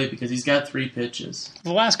potentially play because he's got 3 pitches.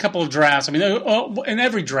 The last couple of drafts, in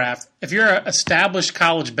every draft, if you're an established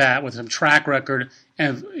college bat with some track record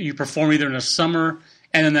and you perform either in the summer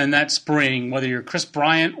And then that spring, whether you're Chris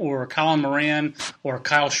Bryant or Colin Moran or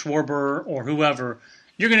Kyle Schwarber or whoever,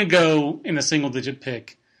 you're going to go in a single-digit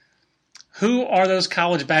pick. Who are those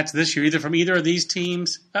college bats this year, either from either of these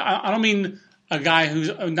teams? I don't mean a guy who's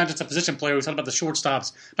not just a position player. We talked about the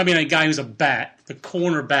shortstops. I mean a guy who's a bat, the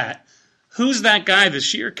corner bat. Who's that guy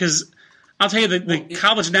this year? Because I'll tell you, the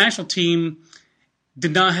college national team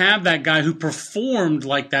did not have that guy who performed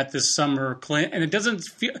like that this summer, Clint. And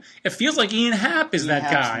it feels like Ian Happ is that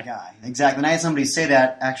guy. The guy. Exactly. And I had somebody say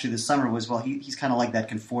that actually this summer was, well, he's kind of like that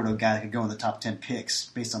Conforto guy that could go in the top 10 picks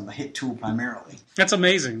based on the hit tool primarily. That's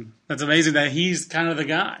amazing. That's amazing that he's kind of the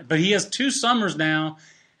guy. But he has 2 summers now,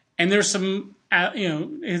 and there's some, I know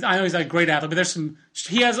he's not a great athlete, but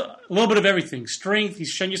he has a little bit of everything. Strength, he's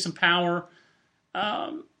shown you some power.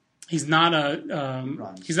 He's not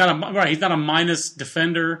a minus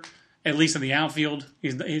defender, at least in the outfield.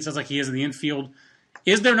 He sounds like he is in the infield.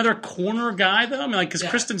 Is there another corner guy though? I mean, because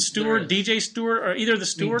Kristen Stewart, DJ Stewart, or either of the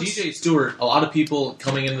Stewarts? DJ Stewart. A lot of people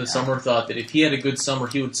coming into the summer thought that if he had a good summer,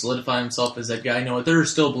 he would solidify himself as that guy. You know what? There are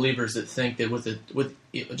still believers that think that with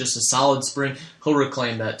just a solid spring, he'll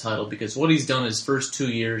reclaim that title because what he's done his first 2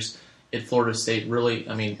 years at Florida State really,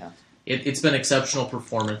 I mean. Yeah. It's been exceptional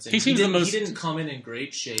performance. He didn't come in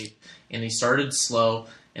great shape, and he started slow,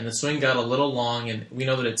 and the swing got a little long, and we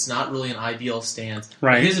know that it's not really an ideal stance.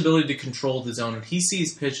 Right. But his ability to control the zone, and he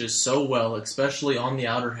sees pitches so well, especially on the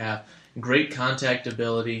outer half, great contact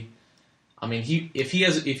ability. I mean, if he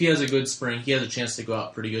has a good spring, he has a chance to go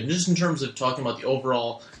out pretty good. And just in terms of talking about the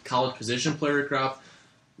overall college position player crop,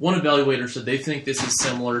 one evaluator said they think this is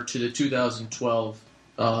similar to the 2012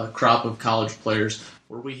 crop of college players,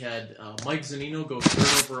 where we had Mike Zunino go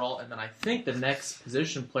 3rd overall, and then I think the next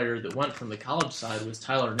position player that went from the college side was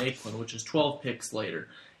Tyler Naquin, which is 12 picks later.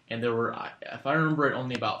 And there were, if I remember it,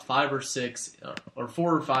 only about 5 or 6, or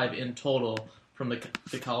 4 or 5 in total from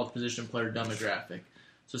the college position player demographic.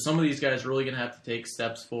 So some of these guys are really going to have to take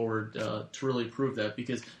steps forward to really prove that,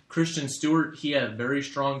 because Christian Stewart, he had a very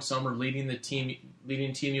strong summer leading Team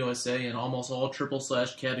USA in almost all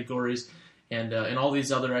triple-slash categories. And all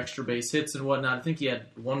these other extra base hits and whatnot. I think he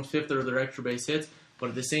had 1/5 of their extra base hits, but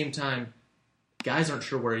at the same time, guys aren't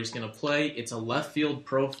sure where he's going to play. It's a left field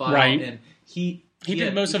profile, right. And he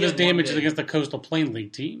did most of his damage against the Coastal Plain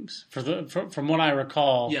League teams. From what I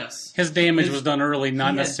recall, yes, his damage was done early,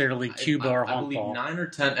 not necessarily Cuba or Hong Kong. I believe 9 or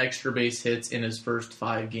 10 extra base hits in his first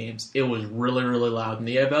 5 games. It was really, really loud, and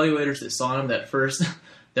the evaluators that saw him that first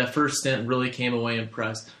stint really came away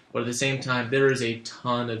impressed. But at the same time, there is a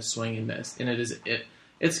ton of swing and miss, and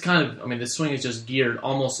it's kind of, I mean, the swing is just geared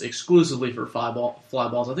almost exclusively for fly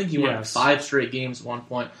balls. I think he went 5 straight games at one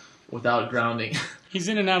point without grounding. He's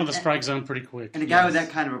in and out of the strike zone pretty quick. And a guy with that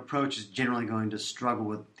kind of approach is generally going to struggle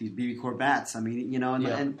with these BB-Core bats. I mean,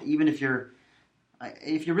 and even if you're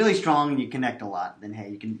really strong and you connect a lot, then hey,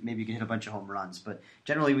 you can hit a bunch of home runs. But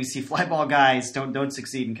generally, we see fly ball guys don't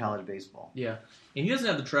succeed in college baseball. Yeah. And he doesn't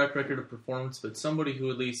have the track record of performance, but somebody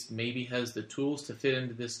who at least maybe has the tools to fit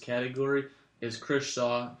into this category is Chris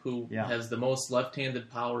Shaw, who has the most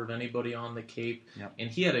left-handed power of anybody on the Cape. Yep.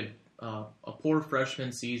 And he had a poor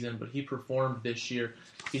freshman season, but he performed this year.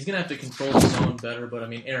 He's going to have to control his zone better, but I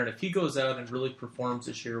mean, Aaron, if he goes out and really performs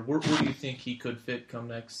this year, where do you think he could fit come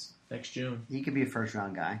next June? He could be a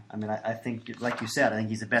first-round guy. I mean, I think, like you said, I think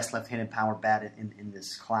he's the best left-handed power bat in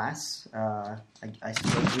this class. I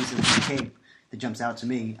suppose he's in the Cape that jumps out to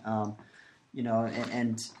me, and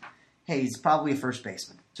hey, he's probably a first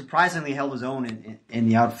baseman. Surprisingly held his own in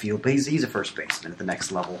the outfield, but he's a first baseman at the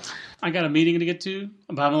next level. I got a meeting to get to,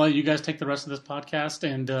 but I'm going to let you guys take the rest of this podcast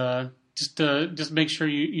and just make sure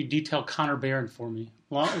you detail Connor Barron for me.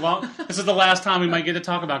 This is the last time we might get to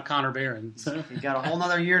talk about Connor Barron. So. He's got a whole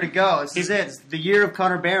other year to go. This is it. It's the year of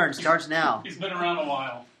Connor Barron starts now. He's been around a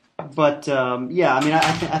while. But, I mean,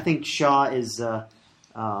 I think Shaw is... right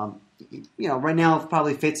now it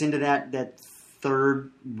probably fits into that 3rd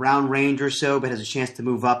round range or so, but has a chance to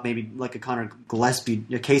move up, maybe like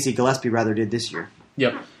Casey Gillespie rather did this year.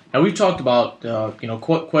 Yep. Now we've talked about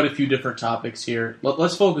quite a few different topics here.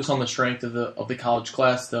 Let's focus on the strength of the college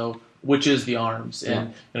class though, which is the arms.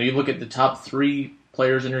 And you look at the top 3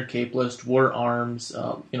 players in your Cape list were arms.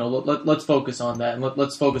 Let's focus on that, and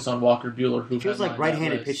let's focus on Walker Buehler, who feels like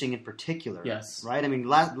right-handed pitching in particular. Yes, right. I mean,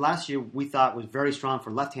 last year we thought was very strong for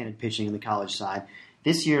left-handed pitching in the college side.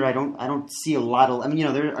 This year, I don't see a lot of. I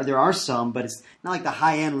mean, there are some, but it's not like the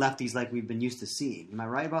high-end lefties like we've been used to seeing. Am I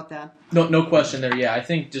right about that? No question there. Yeah, I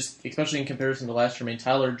think just especially in comparison to last year, I mean,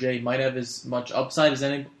 Tyler J might have as much upside as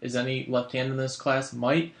any left-hand in this class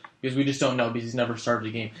might, because we just don't know because he's never started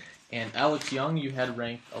a game. And Alex Young, you had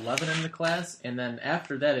ranked 11 in the class, and then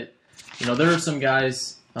after that, there are some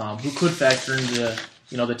guys who could factor into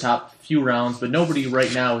the top few rounds, but nobody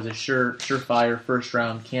right now is a surefire first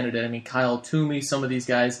round candidate. I mean, Kyle Toomey, some of these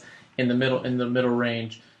guys in the middle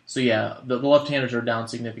range. So yeah, the left-handers are down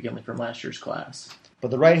significantly from last year's class.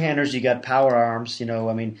 But the right-handers, you got power arms. We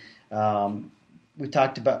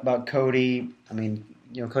talked about Cody. I mean,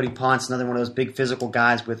 Cody Ponce, another one of those big physical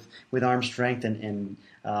guys with arm strength and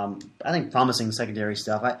I think promising secondary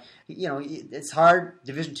stuff. It's hard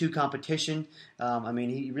Division II competition.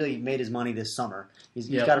 He really made his money this summer. He's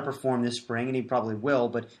got to perform this spring, and he probably will.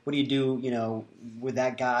 But what do you do, with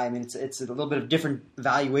that guy? I mean, it's a little bit of different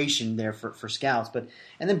valuation there for scouts.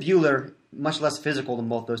 And then Buehler, much less physical than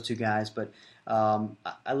both those two guys. But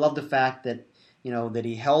I love the fact that that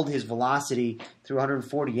he held his velocity through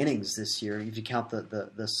 140 innings this year, if you count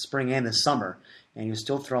the spring and the summer, and he was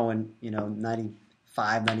still throwing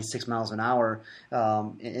 95, 96 miles an hour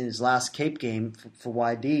in his last Cape game for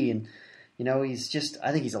YD, and I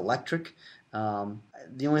think he's electric.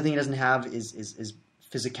 The only thing he doesn't have is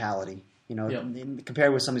physicality.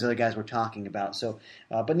 Compared with some of these other guys we're talking about. So,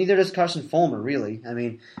 but neither does Carson Fulmer, really. I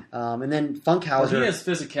mean, and then Funkhauser. Well, he has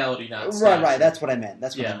physicality now. Right. That's what I meant.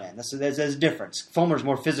 There's a difference. Fulmer's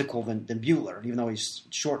more physical than Buehler, even though he's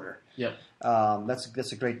shorter. Yep.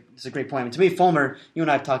 That's a great point. I mean, to me, Fulmer, you and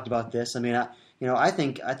I have talked about this. I mean, I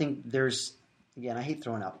think there's. Again, I hate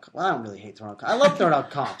throwing out. Well, I don't really hate throwing out. I love throwing out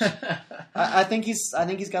comps. I think he's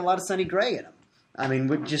got a lot of Sonny Gray in him. I mean,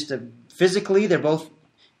 with just physically, they're both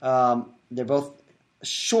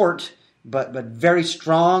short, but very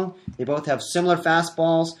strong. They both have similar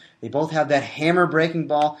fastballs. They both have that hammer breaking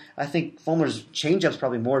ball. I think Fulmer's changeup's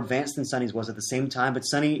probably more advanced than Sonny's was at the same time, but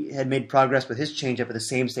Sonny had made progress with his changeup at the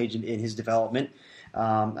same stage in his development.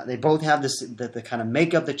 They both have the kind of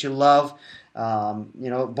makeup that you love.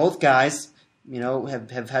 Both guys.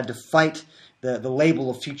 Have had to fight the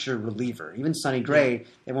label of future reliever. Even Sonny Gray,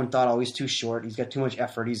 everyone thought, he's too short. He's got too much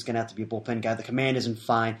effort. He's going to have to be a bullpen guy. The command isn't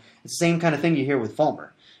fine. It's the same kind of thing you hear with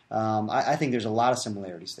Fulmer. I think there's a lot of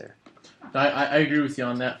similarities there. I agree with you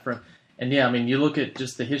on that front. And yeah, I mean, you look at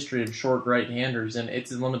just the history of short right-handers, and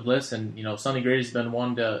it's a limited list. And Sonny Gray's been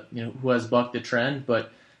one to who has bucked the trend,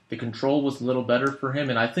 but the control was a little better for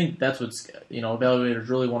him. And I think that's what evaluators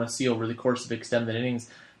really want to see over the course of extended innings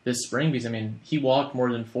this spring, because he walked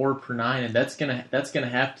more than 4 per 9, and that's gonna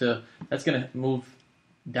move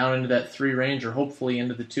down into that 3 range or hopefully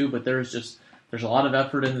into the 2. But there's a lot of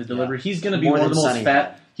effort in the delivery. Yeah. He's gonna be one of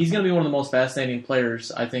the most fascinating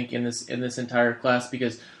players, I think, in this entire class,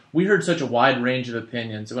 because we heard such a wide range of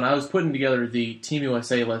opinions. When I was putting together the Team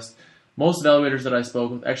USA list, most evaluators that I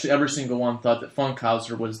spoke with, actually every single one, thought that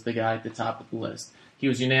Funkhauser was the guy at the top of the list. He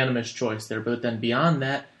was unanimous choice there. But then beyond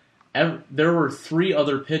that, there were 3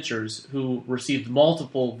 other pitchers who received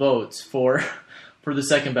multiple votes for the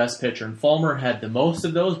second best pitcher, and Fulmer had the most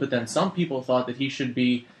of those. But then some people thought that he should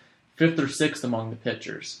be 5th or 6th among the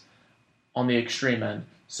pitchers on the extreme end.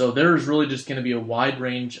 So there's really just going to be a wide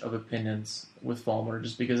range of opinions with Fulmer,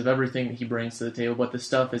 just because of everything that he brings to the table. But the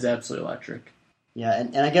stuff is absolutely electric. Yeah,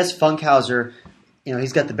 and I guess Funkhauser,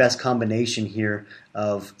 he's got the best combination here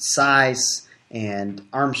of size and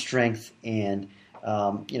arm strength and.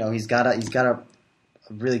 He's got a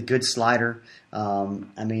really good slider. But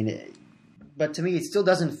to me, it still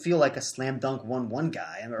doesn't feel like a slam dunk 1-1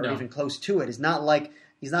 guy, or even close to it. It's not like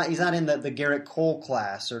he's not in the Garrett Cole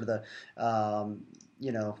class or the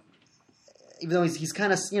even though he's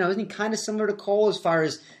kind of isn't he kind of similar to Cole as far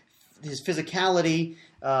as his physicality.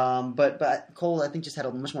 But Cole, I think, just had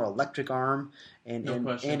a much more electric arm, and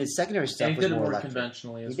his secondary stuff was more electric.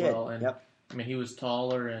 Conventionally as he well. Did. And yep. he was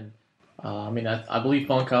taller and. I believe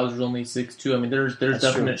Funkhauser was only 6'2". There's That's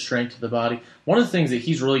definite true. strength to the body. One of the things that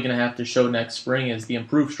he's really going to have to show next spring is the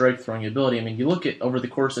improved strike throwing ability. You look at over the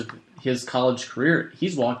course of his college career,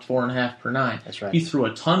 he's walked 4.5 per 9. That's right. He threw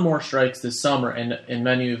a ton more strikes this summer, and in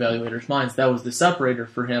many evaluators' minds, that was the separator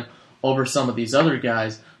for him over some of these other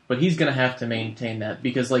guys. But he's going to have to maintain that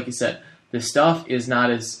because, like you said, the stuff is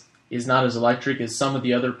not as electric as some of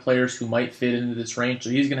the other players who might fit into this range.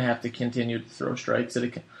 So he's going to have to continue to throw strikes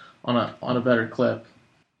on a better clip.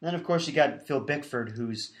 Then, of course, you got Phil Bickford,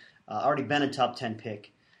 who's already been a top 10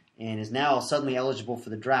 pick and is now suddenly eligible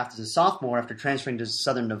for the draft as a sophomore after transferring to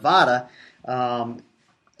Southern Nevada.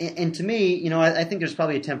 And to me, I think there's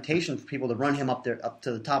probably a temptation for people to run him up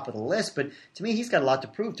to the top of the list. But to me, he's got a lot to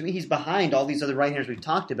prove. To me, he's behind all these other right-handers we've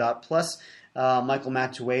talked about, plus Michael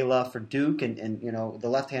Matuela for Duke and the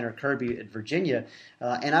left-hander Kirby at Virginia.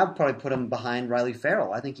 And I would probably put him behind Riley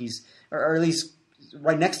Farrell. I think he's, or at least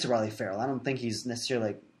right next to Riley Farrell. I don't think he's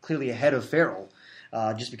necessarily clearly ahead of Farrell.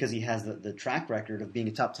 just because he has the track record of being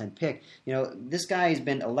a top 10 pick. This guy has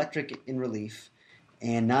been electric in relief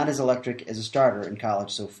and not as electric as a starter in college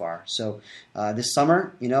so far. So this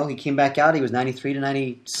summer, he came back out. He was 93 to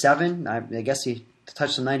 97. I guess he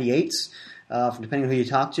touched some 98s, depending on who you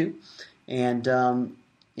talk to. And,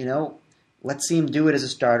 let's see him do it as a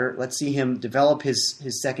starter. Let's see him develop his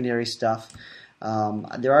secondary stuff.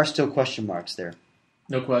 There are still question marks there.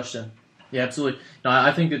 No question. Yeah, absolutely. No,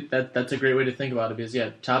 I think that's a great way to think about it because,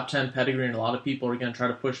 top 10 pedigree, and a lot of people are going to try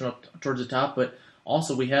to push him up towards the top. But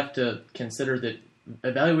also we have to consider that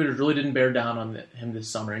evaluators really didn't bear down on him this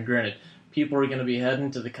summer. And granted, people are going to be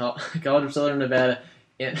heading to the College of Southern Nevada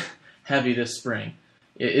heavy this spring,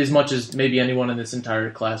 as much as maybe anyone in this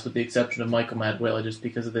entire class, with the exception of Michael Maduela, just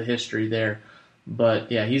because of the history there.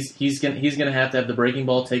 But yeah, he's going to have the breaking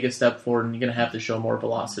ball take a step forward, and you're going to have to show more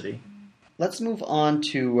velocity. Let's move on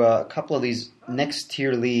to a couple of these next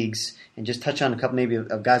tier leagues and just touch on a couple maybe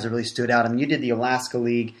of guys that really stood out. I mean, you did the Alaska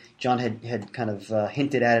League. John had kind of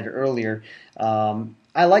hinted at it earlier.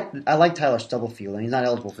 I like Tyler Stubblefield, and he's not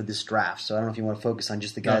eligible for this draft, so I don't know if you want to focus on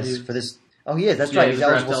just the guys for this. Oh, he is. That's right. He's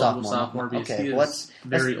eligible sophomore. Okay, let's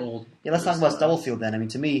old. Yeah, let's talk about Stubblefield then. I mean,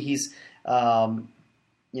 to me, he's is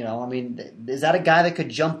that a guy that could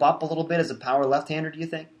jump up a little bit as a power left-hander? Do you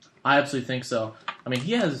think? I absolutely think so. I mean,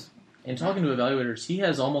 he has. In talking to evaluators, he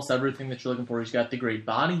has almost everything that you're looking for. He's got the great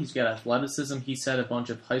body. He's got athleticism. He set a bunch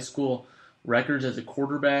of high school records as a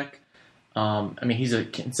quarterback. He's a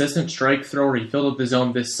consistent strike thrower. He filled up the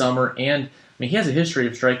zone this summer. And, he has a history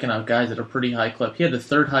of striking out guys at a pretty high clip. He had the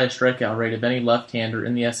third highest strikeout rate of any left-hander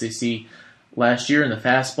in the SEC last year. And the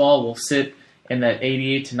fastball will sit in that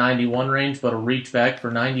 88 to 91 range, but will reach back for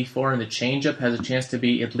 94. And the changeup has a chance to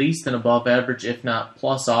be at least an above average, if not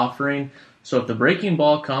plus offering. So if the breaking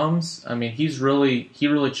ball comes, he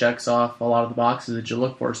really checks off a lot of the boxes that you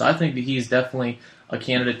look for. So I think that he's definitely a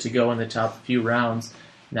candidate to go in the top few rounds.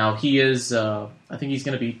 Now he is, I think he's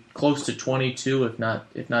going to be close to 22, if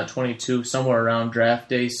not 22, somewhere around draft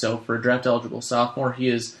day. So for a draft eligible sophomore, he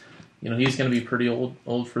is, he's going to be pretty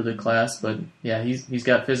old for the class. But yeah, he's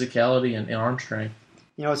got physicality and arm strength.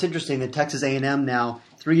 It's interesting that Texas A&M now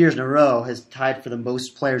 3 years in a row has tied for the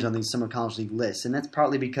most players on these Summer College League lists, and that's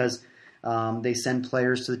partly because they send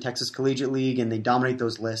players to the Texas Collegiate League, and they dominate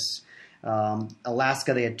those lists.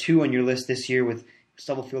 Alaska, they had 2 on your list this year with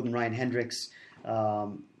Stubblefield and Ryan Hendricks.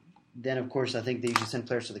 Then, of course, I think they usually send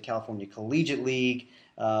players to the California Collegiate League.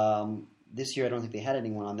 This year, I don't think they had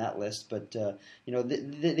anyone on that list, but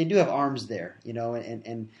they do have arms there.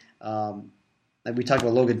 Like we talked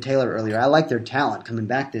about Logan Taylor earlier. I like their talent coming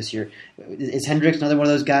back this year. Is Hendricks another one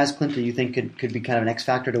of those guys, Clint, that you think could be kind of an X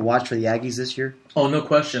factor to watch for the Aggies this year? Oh, no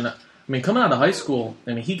question. Coming out of high school,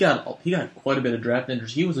 he got quite a bit of draft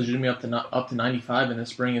interest. He was legitimately up to 95 in the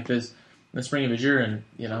spring of his year, and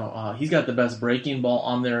he's got the best breaking ball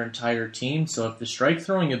on their entire team. So if the strike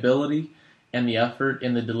throwing ability and the effort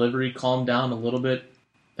and the delivery calm down a little bit,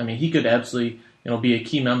 he could absolutely be a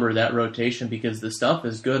key member of that rotation because the stuff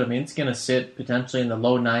is good. It's going to sit potentially in the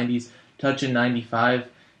low 90s, touching 95.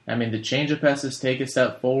 The changeup has to take a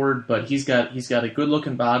step forward, but he's got a good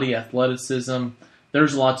looking body, athleticism.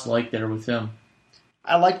 There's lots to like there with him.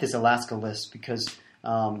 I like this Alaska list because,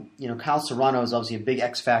 Kyle Serrano is obviously a big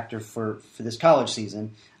X factor for this college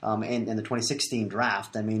season and the 2016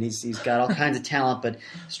 draft. He's got all kinds of talent, but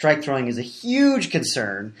strike throwing is a huge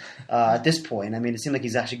concern at this point. It seemed like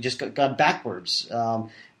he's actually just gone backwards.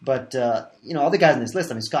 But all the guys on this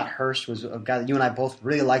list, Scott Hurst was a guy that you and I both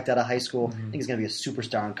really liked out of high school. Mm-hmm. I think he's going to be a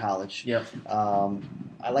superstar in college. Yep.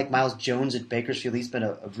 I like Miles Jones at Bakersfield. He's been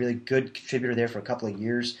a really good contributor there for a couple of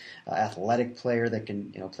years. Athletic player that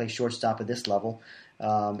can play shortstop at this level.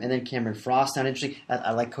 And then Cameron Frost, not interesting.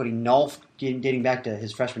 I like Cody Nolf dating back to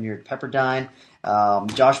his freshman year at Pepperdine.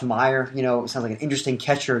 Josh Meyer, sounds like an interesting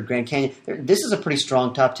catcher at Grand Canyon. This is a pretty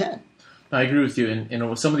strong top 10. I agree with you. And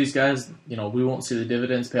with some of these guys, we won't see the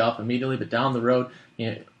dividends pay off immediately, but down the road,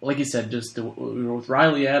 like you said, with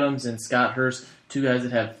Riley Adams and Scott Hurst, 2 guys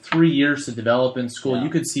that have 3 years to develop in school, you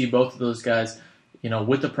could see both of those guys,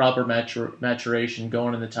 with the proper maturation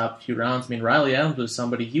going in the top few rounds. Riley Adams was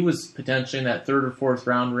somebody, he was potentially in that 3rd or 4th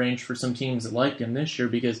round range for some teams that liked him this year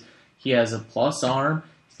because he has a plus arm,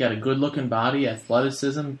 he's got a good-looking body,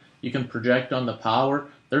 athleticism, you can project on the power.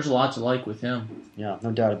 There's a lot to like with him. Yeah,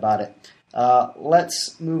 no doubt about it.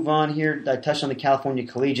 Let's move on here. I touched on the California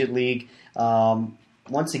Collegiate League.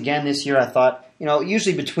 Once again this year I thought,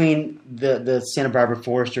 usually between the Santa Barbara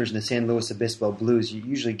Foresters and the San Luis Obispo Blues, you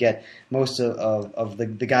usually get most of the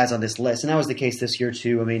guys on this list. And that was the case this year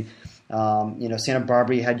too. Santa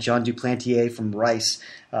Barbara, you had John Duplantier from Rice,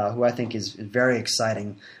 who I think is very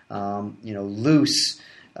exciting. Loose,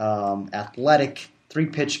 athletic,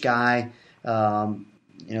 3-pitch guy,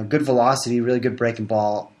 good velocity, really good breaking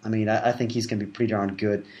ball. I mean, I think he's going to be pretty darn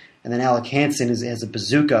good. And then Alec Hansen has a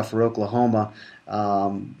bazooka for Oklahoma.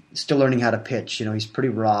 Still learning how to pitch. He's pretty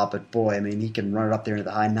raw, but boy, I mean, he can run it up there into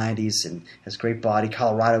the high 90s and has great body.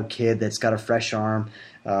 Colorado kid that's got a fresh arm.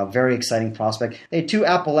 Very exciting prospect. They had 2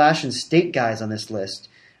 Appalachian State guys on this list.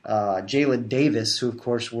 Jalen Davis, who of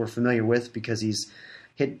course we're familiar with because he's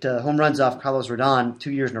hit home runs off Carlos Rodon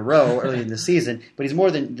 2 years in a row early in the season. But he's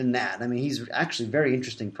more than that. I mean, he's actually a very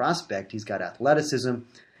interesting prospect. He's got athleticism.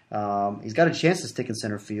 He's got a chance to stick in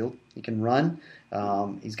center field. He can run.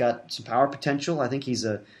 He's got some power potential. I think he's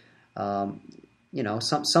somewhat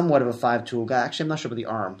of a 5-tool guy. Actually, I'm not sure about the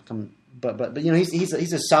arm, but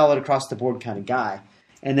he's a solid across the board kind of guy.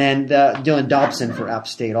 And then Dylan Dobson for App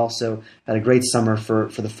State also had a great summer for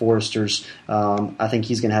the Foresters. I think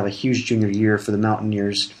he's going to have a huge junior year for the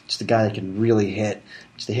Mountaineers. Just a guy that can really hit,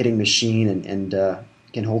 just a hitting machine, and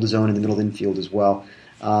can hold his own in the middle of the infield as well.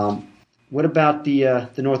 What about the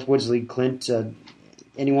Northwoods League, Clint?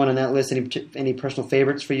 Anyone on that list? Any personal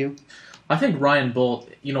favorites for you? I think Ryan Bolt.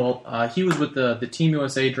 He was with the Team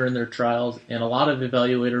USA during their trials, and a lot of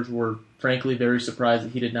evaluators were frankly very surprised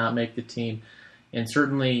that he did not make the team. And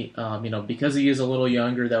certainly, because he is a little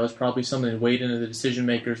younger, that was probably something that weighed into the decision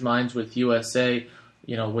makers' minds with USA.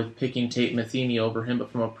 With picking Tate Matheny over him,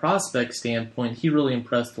 but from a prospect standpoint, he really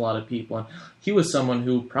impressed a lot of people. And he was someone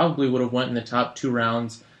who probably would have went in the top 2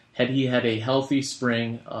 rounds had he had a healthy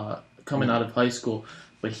spring coming out of high school.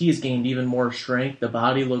 But he has gained even more strength. The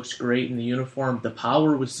body looks great in the uniform. The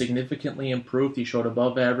power was significantly improved. He showed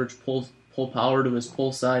above average pull power to his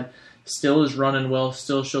pull side. Still is running well.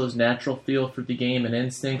 Still shows natural feel for the game and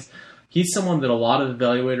instincts. He's someone that a lot of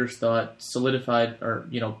evaluators thought solidified or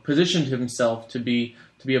positioned himself to be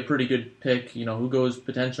a pretty good pick. Who goes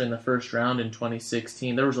potentially in the first round in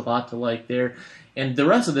 2016. There was a lot to like there, and the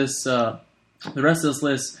rest of this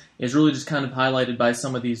list is really just kind of highlighted by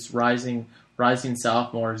some of these rising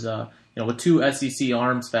sophomores. With 2 SEC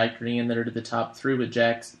arms factoring in there to the top 3 with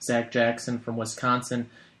Zach Jackson from Wisconsin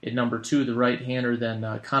at number 2, the right-hander,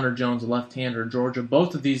 then Connor Jones, the left-hander, Georgia.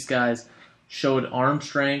 Both of these guys showed arm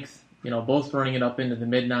strength. Both running it up into the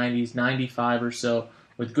mid-90s, 95 or so,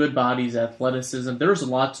 with good bodies, athleticism. There's a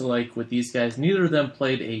lot to like with these guys. Neither of them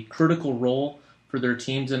played a critical role for their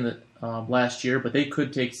teams in the last year, but they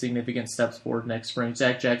could take significant steps forward next spring.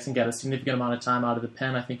 Zach Jackson got a significant amount of time out of the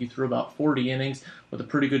pen. I think he threw about 40 innings with a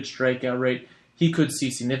pretty good strikeout rate. He could see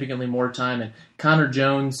significantly more time. And Connor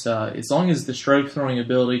Jones, as long as the strike-throwing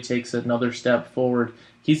ability takes another step forward,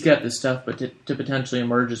 he's got the stuff but to potentially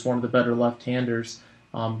emerge as one of the better left-handers.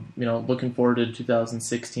 Looking forward to the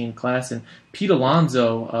 2016 class. And Pete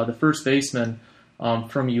Alonso, the first baseman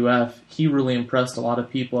from UF, he really impressed a lot of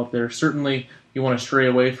people up there. Certainly, you want to stray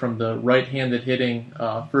away from the right-handed hitting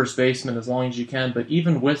first baseman as long as you can. But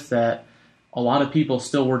even with that, a lot of people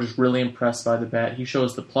still were just really impressed by the bat. He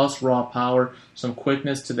shows the plus raw power, some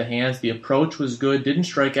quickness to the hands. The approach was good, didn't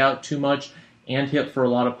strike out too much, and hit for a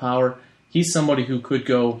lot of power. He's somebody who could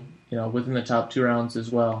go, within the top 2 rounds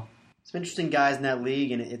as well. Some interesting guys in that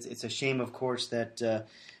league, and it's a shame, of course, that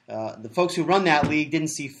the folks who run that league didn't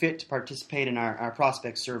see fit to participate in our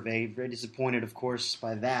prospect survey. Very disappointed, of course,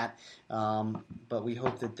 by that. But we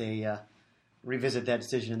hope that they revisit that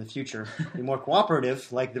decision in the future, be more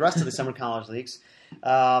cooperative like the rest of the summer college leagues.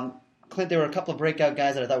 Clint, there were a couple of breakout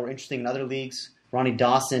guys that I thought were interesting in other leagues. Ronnie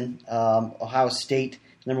Dawson, Ohio State,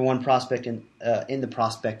 number 1 prospect in the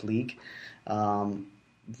prospect league.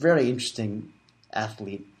 Very interesting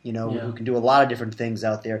athlete, who can do a lot of different things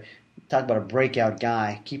out there. Talk about a breakout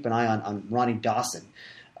guy. Keep an eye on Ronnie Dawson.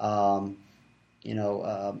 John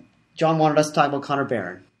wanted us to talk about Connor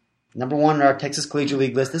Barron. Number 1 on our Texas Collegiate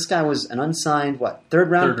League list. This guy was an unsigned,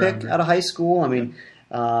 third-round pick out of high school? I mean,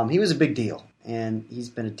 he was a big deal, and he's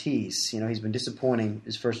been a tease. He's been disappointing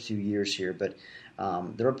his first few years here, but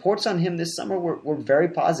the reports on him this summer were very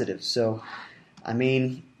positive. So, I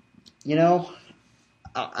mean,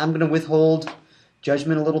 I'm going to withhold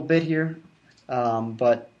judgment a little bit here,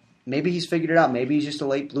 but maybe he's figured it out. Maybe he's just a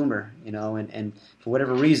late bloomer, and for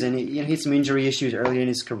whatever reason, he had some injury issues early in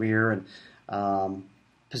his career, and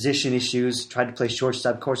position issues, tried to play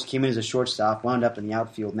shortstop. Of course, he came in as a shortstop, wound up in the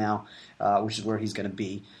outfield now, which is where he's going to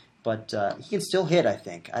be. But he can still hit, I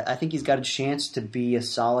think. I think he's got a chance to be a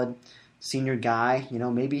solid senior guy.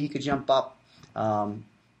 Maybe he could jump up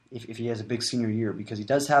if he has a big senior year, because he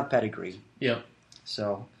does have pedigree. Yeah.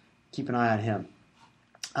 So keep an eye on him.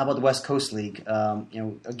 How about the West Coast League?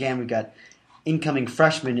 Again, we've got incoming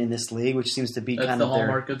freshmen in this league, which seems to be That's kind the of their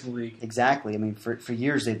hallmark of the league. Exactly. I mean, for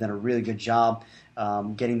years they've done a really good job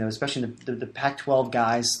getting those, especially the Pac-12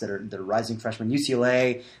 guys that are rising freshmen.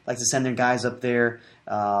 UCLA likes to send their guys up there.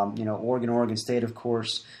 Oregon State, of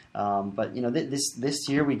course. But this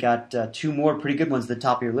year we got two more pretty good ones at the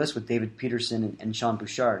top of your list with David Peterson and Sean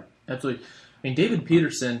Bouchard. Absolutely. I mean, David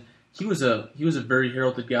Peterson, he was a very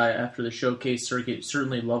heralded guy after the showcase circuit.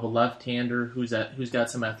 Certainly love a left-hander who's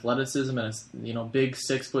got some athleticism and a big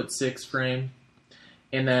 6'6" frame.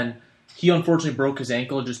 And then he unfortunately broke his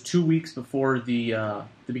ankle just 2 weeks before the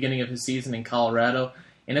beginning of his season in Colorado.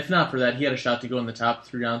 And if not for that, he had a shot to go in the top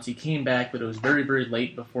 3 rounds. He came back, but it was very, very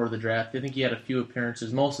late before the draft. I think he had a few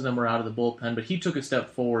appearances. Most of them were out of the bullpen, but he took a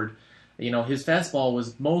step forward. His fastball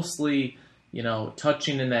was mostly,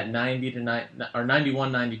 touching in that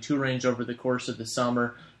 91, 92 range over the course of the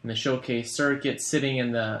summer in the showcase circuit, sitting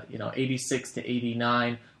in the 86 to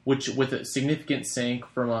 89, which with a significant sink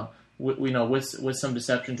from with some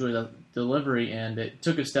deception to his delivery, and it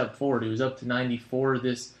took a step forward. He was up to 94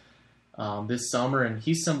 this summer, and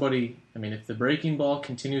he's somebody. I mean, if the breaking ball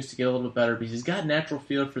continues to get a little bit better, because he's got natural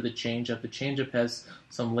feel for the changeup. The changeup has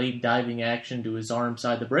some late diving action to his arm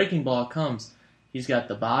side. The breaking ball comes. He's got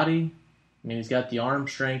the body. I mean, he's got the arm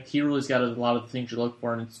strength. He really's got a lot of the things you look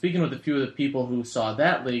for. And speaking with a few of the people who saw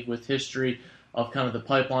that league with history of kind of the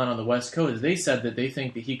pipeline on the West Coast, they said that they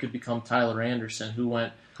think that he could become Tyler Anderson, who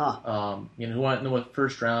went, who went in the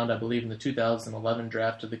first round, I believe, in the 2011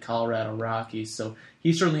 draft to the Colorado Rockies. So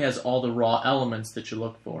he certainly has all the raw elements that you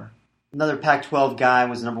look for. Another Pac-12 guy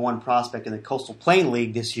was the number 1 prospect in the Coastal Plain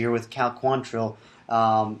League this year with Cal Quantrill.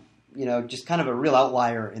 Just kind of a real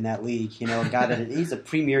outlier in that league. A guy that he's a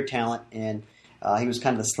premier talent, and he was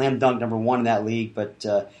kind of the slam dunk number 1 in that league. But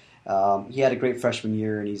he had a great freshman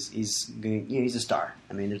year, and he's a star.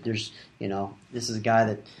 I mean, this is a guy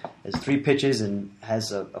that has 3 pitches and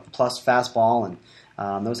has a plus fastball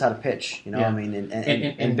and knows how to pitch. I mean,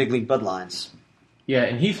 and big league bloodlines. Yeah,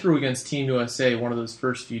 and he threw against Team USA one of those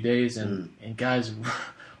first few days, and guys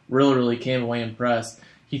really, really came away impressed.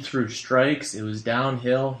 He threw strikes. It was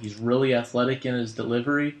downhill. He's really athletic in his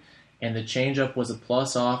delivery, and the changeup was a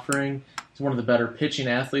plus offering. He's one of the better pitching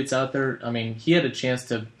athletes out there. I mean, he had a chance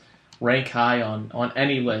to rank high on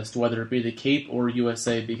any list, whether it be the Cape or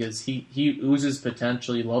USA, because he oozes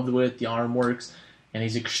potential. You love the way that the arm works, and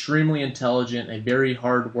he's extremely intelligent, a very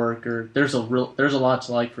hard worker. There's a lot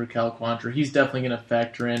to like for Cal Quantrill. He's definitely going to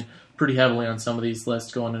factor in pretty heavily on some of these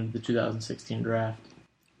lists going into the 2016 draft.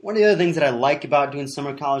 One of the other things that I like about doing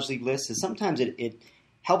Summer College League lists is sometimes it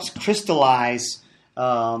helps crystallize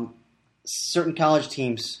certain college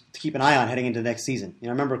teams to keep an eye on heading into the next season. I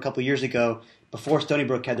remember a couple of years ago, before Stony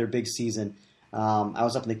Brook had their big season, I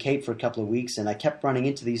was up in the Cape for a couple of weeks, and I kept running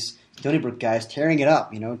into these Stony Brook guys tearing it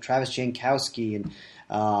up. Travis Jankowski and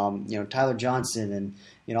Tyler Johnson,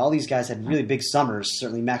 and all these guys had really big summers.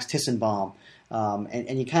 Certainly Max Tissenbaum,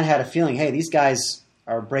 and you kind of had a feeling, hey, these guys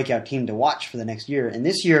are a breakout team to watch for the next year. And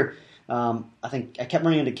this year, I think I kept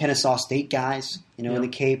running into Kennesaw State guys, in the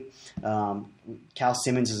Cape. Cal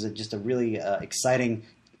Simmons is just a really exciting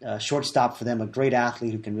shortstop for them, a great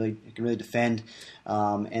athlete who can really defend.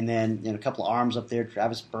 And then a couple of arms up there.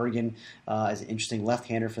 Travis Bergen is an interesting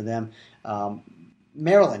left-hander for them.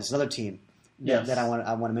 Maryland is another team that I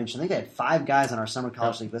want to mention. I think they had 5 guys on our Summer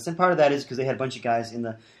College League list, and part of that is because they had a bunch of guys in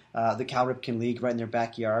the Cal Ripken League right in their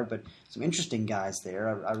backyard, but some interesting guys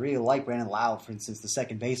there. I really like Brandon Lau, for instance, the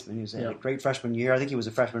second baseman. He was a great freshman year. I think he was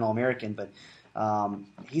a freshman All-American, but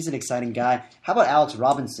he's an exciting guy. How about Alex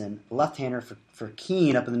Robinson, the left-hander for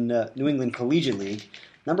Keene up in the New England Collegiate League?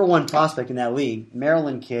 Number 1 prospect in that league,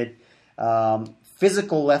 Maryland kid,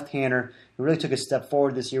 physical left-hander who really took a step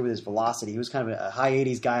forward this year with his velocity. He was kind of a high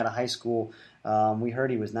 80s guy out of high school. We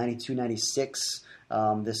heard he was 92, 96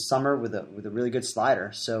 this summer with a really good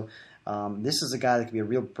slider. So this is a guy that could be a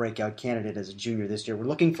real breakout candidate as a junior this year. We're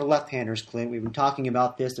looking for left-handers, Clint. We've been talking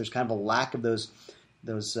about this. There's kind of a lack of those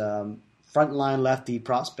frontline lefty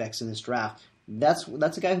prospects in this draft. That's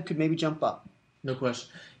a guy who could maybe jump up. No question.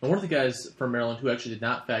 And one of the guys from Maryland who actually did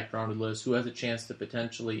not factor onto the list, who has a chance to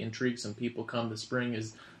potentially intrigue some people come the spring,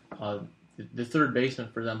 is the third baseman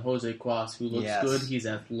for them, Jose Cuas, who looks good. He's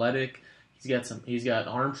athletic. He's got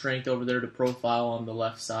arm strength over there to profile on the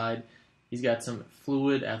left side. He's got some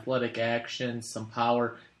fluid athletic action, some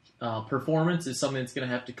power. Performance is something that's going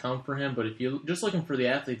to have to come for him, but if you're just looking for the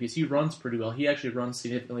athlete, because he runs pretty well, he actually runs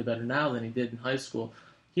significantly better now than he did in high school.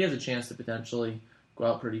 He has a chance to potentially go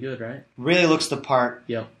out pretty good, right? Really looks the part.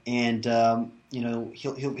 Yep. And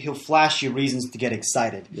he'll flash you reasons to get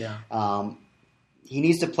excited. Yeah. He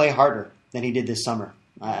needs to play harder than he did this summer.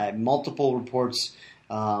 Multiple reports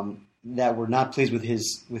that were not pleased with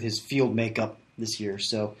his field makeup this year.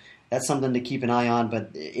 So that's something to keep an eye on.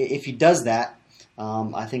 But if he does that,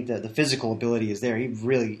 I think that the physical ability is there. He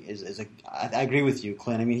really is. I agree with you,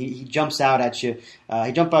 Clint. I mean, he jumps out at you.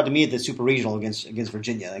 He jumped out to me at the Super Regional against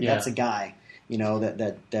Virginia. That's a guy,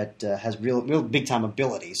 that has real big time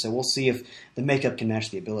ability. So we'll see if the makeup can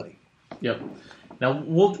match the ability. Yep. Now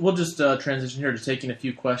we'll just transition here to taking a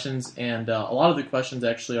few questions, and a lot of the questions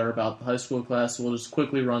actually are about the high school class. So we'll just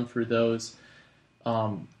quickly run through those.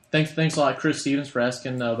 Thanks a lot, Chris Stevens, for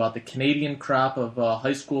asking about the Canadian crop of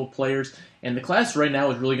high school players. And the class right now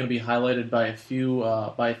is really going to be highlighted by a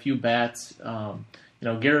few bats.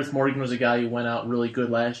 Gareth Morgan was a guy who went out really good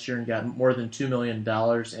last year and got more than $2 million.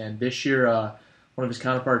 And this year, one of his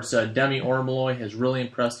counterparts, Demi Ormoloy, has really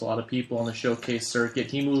impressed a lot of people on the showcase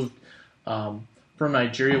circuit. He moved from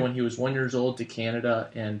Nigeria when he was 1 year old to Canada,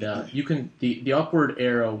 and the upward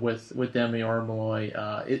arrow with Demi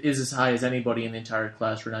Ormoloy is as high as anybody in the entire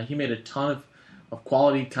class right now. He made a ton of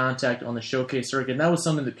quality contact on the showcase circuit, and that was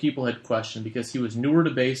something that people had questioned because he was newer to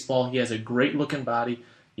baseball. He has a great looking body.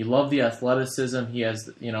 You love the athleticism. He has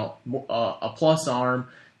a plus arm.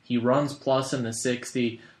 He runs plus in the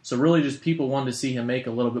 60. So really just people wanted to see him make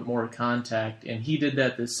a little bit more contact, and he did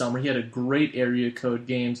that this summer. He had a great area code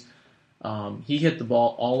games. He hit the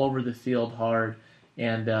ball all over the field hard.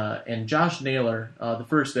 And Josh Naylor, the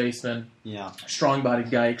first baseman, strong-bodied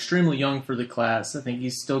guy, extremely young for the class. I think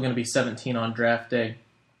he's still going to be 17 on draft day.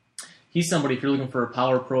 He's somebody, if you're looking for a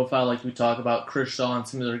power profile like we talk about, Chris Shaw and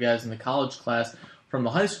some of the other guys in the college class, from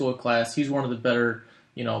the high school class, he's one of the better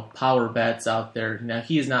power bats out there. Now,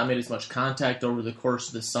 he has not made as much contact over the course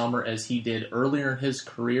of the summer as he did earlier in his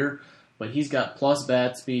career, but he's got plus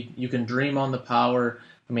bat speed. You can dream on the power.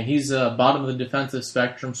 I mean, he's a bottom of the defensive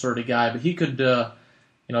spectrum sort of guy, but he could,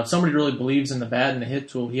 if somebody really believes in the bat and the hit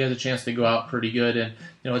tool, he has a chance to go out pretty good. And,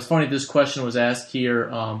 it's funny this question was asked here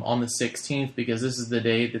on the 16th because this is the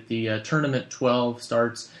day that the Tournament 12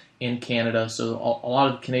 starts in Canada. So a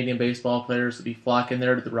lot of Canadian baseball players will be flocking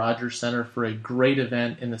there to the Rogers Center for a great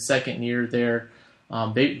event in the second year there.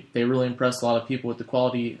 They really impressed a lot of people with the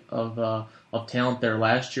quality of talent there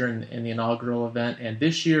last year in the inaugural event. And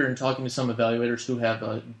this year, in talking to some evaluators who have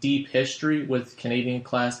a deep history with Canadian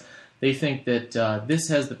class, they think that this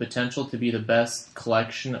has the potential to be the best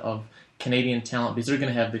collection of Canadian talent because they're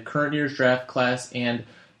going to have the current year's draft class and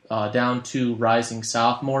down to rising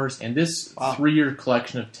sophomores. And this 3-year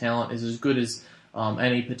collection of talent is as good as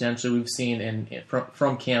any potential we've seen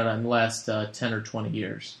from Canada in the last 10 or 20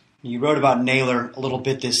 years. You wrote about Naylor a little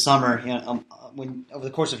bit this summer over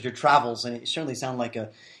the course of your travels, and it certainly sounded like a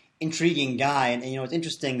intriguing guy. And it's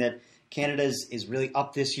interesting that Canada is really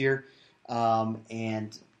up this year,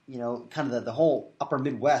 and kind of the whole upper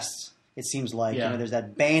Midwest. It seems like there's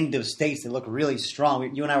that band of states that look really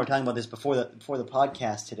strong. You and I were talking about this before the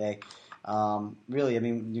podcast today. Really, I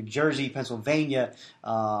mean, New Jersey, Pennsylvania,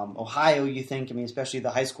 Ohio. You think? I mean, especially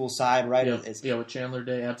the high school side, right? With Chandler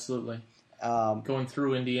Day, absolutely. Going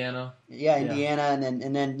through Indiana. Indiana,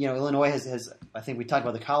 and then Illinois has. I think we talked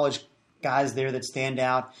about the college guys there that stand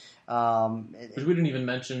out. We didn't even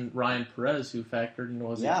mention Ryan Perez, who factored,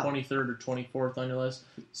 was it 23rd or 24th on your list?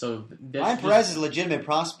 So Ryan Perez is a legitimate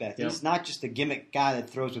prospect. Yep. He's not just a gimmick guy that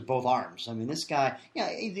throws with both arms. I mean, this guy,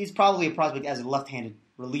 he's probably a prospect as a left-handed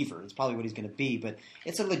reliever. That's probably what he's going to be. But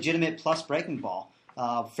it's a legitimate plus breaking ball,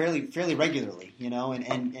 fairly regularly,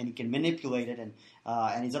 and he can manipulate it,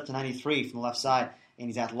 and he's up to 93 from the left side, and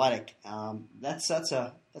he's athletic. That's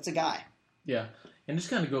a guy. Yeah, and just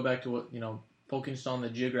kind of go back to what focused on the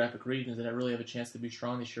geographic regions that really have a chance to be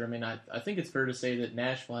strong this year. I mean, I think it's fair to say that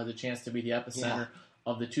Nashville has a chance to be the epicenter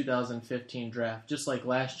of the 2015 draft. Just like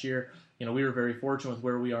last year, we were very fortunate with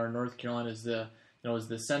where we are in North Carolina as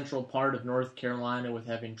the central part of North Carolina with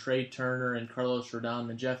having Trey Turner and Carlos Rodon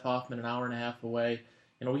and Jeff Hoffman an hour and a half away.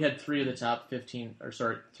 We had three of the top 13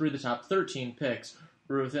 picks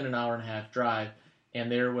were within an hour and a half drive. And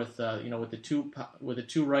they're with the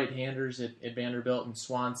two right-handers at Vanderbilt and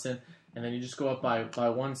Swanson. And then you just go up by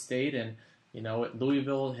one state, and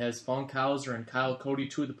Louisville has Funkhauser and Kyle Cody,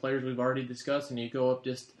 two of the players we've already discussed, and you go up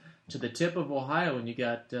just to the tip of Ohio, and you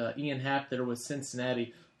got Ian Happ there with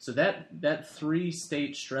Cincinnati. So that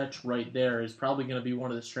 3-state stretch right there is probably going to be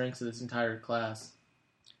one of the strengths of this entire class.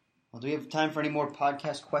 Well, do we have time for any more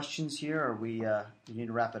podcast questions here, or we need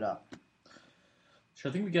to wrap it up? Sure.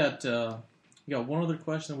 I think we got one other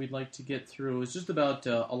question that we'd like to get through. It's just about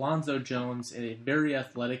Alonzo Jones, a very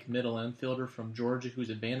athletic middle infielder from Georgia who's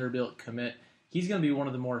a Vanderbilt commit. He's going to be one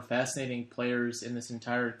of the more fascinating players in this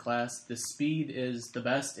entire class. The speed is the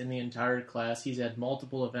best in the entire class. He's had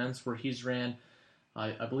multiple events where he's ran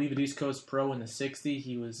I believe at East Coast Pro in the 60.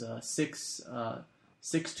 He was 6'2",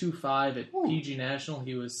 at PG National.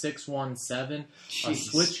 He was 6'1", a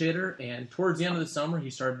switch hitter. And towards the end of the summer, he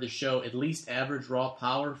started to show at least average raw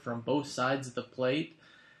power from both sides of the plate.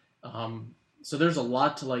 So there's a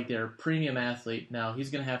lot to like there. Premium athlete. Now,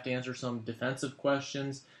 he's going to have to answer some defensive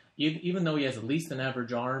questions. Even though he has at least an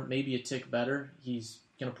average arm, maybe a tick better, he's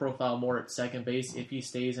going to profile more at second base if he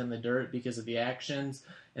stays in the dirt because of the actions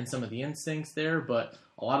and some of the instincts there. But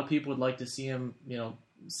a lot of people would like to see him,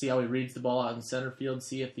 see how he reads the ball out in center field,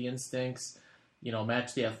 see if the instincts,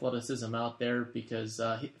 match the athleticism out there. Because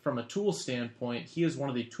from a tool standpoint, he is one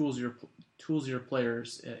of the toolsier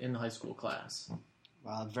players in the high school class.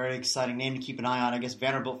 Wow, very exciting name to keep an eye on. I guess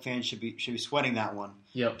Vanderbilt fans should be sweating that one.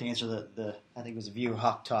 Yep. To answer the I think it was a viewer,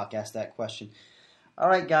 Hawk Talk, asked that question. All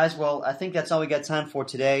right, guys. Well, I think that's all we got time for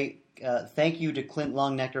today. Thank you to Clint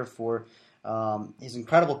Longenecker for his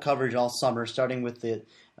incredible coverage all summer, starting with the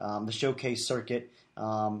showcase circuit.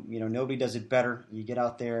 Nobody does it better. You get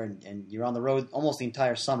out there and you're on the road almost the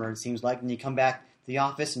entire summer, it seems like, and you come back to the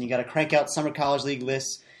office and you got to crank out Summer College League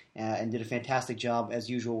lists. And did a fantastic job, as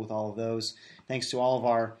usual, with all of those. Thanks to all of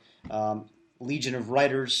our legion of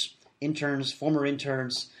writers, interns, former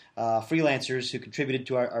interns, freelancers who contributed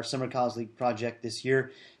to our Summer College League project this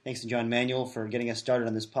year. Thanks to John Manuel for getting us started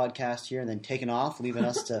on this podcast here and then taking off, leaving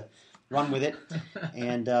us to run with it.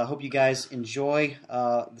 And hope you guys enjoy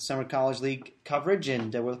the Summer College League coverage.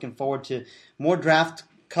 And we're looking forward to more draft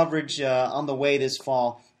coverage on the way this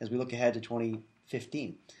fall as we look ahead to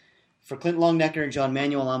 2015. For Clint Longenecker and John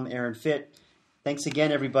Manuel, I'm Aaron Fitt. Thanks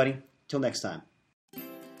again, everybody. Till next time.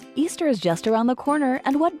 Easter is just around the corner,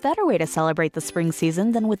 and what better way to celebrate the spring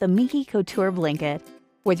season than with a Minky Couture blanket?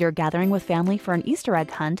 Whether you're gathering with family for an Easter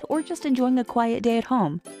egg hunt or just enjoying a quiet day at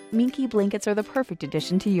home, Minky blankets are the perfect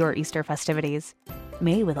addition to your Easter festivities.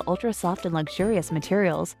 Made with ultra-soft and luxurious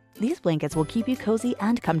materials, these blankets will keep you cozy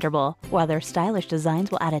and comfortable, while their stylish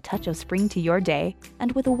designs will add a touch of spring to your day.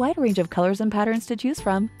 And with a wide range of colors and patterns to choose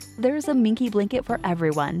from, there's a Minky blanket for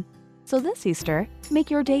everyone. So this Easter,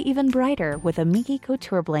 make your day even brighter with a Minky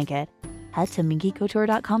Couture blanket. Head to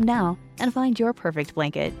minkycouture.com now and find your perfect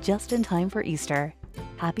blanket just in time for Easter.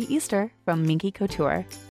 Happy Easter from Minky Couture.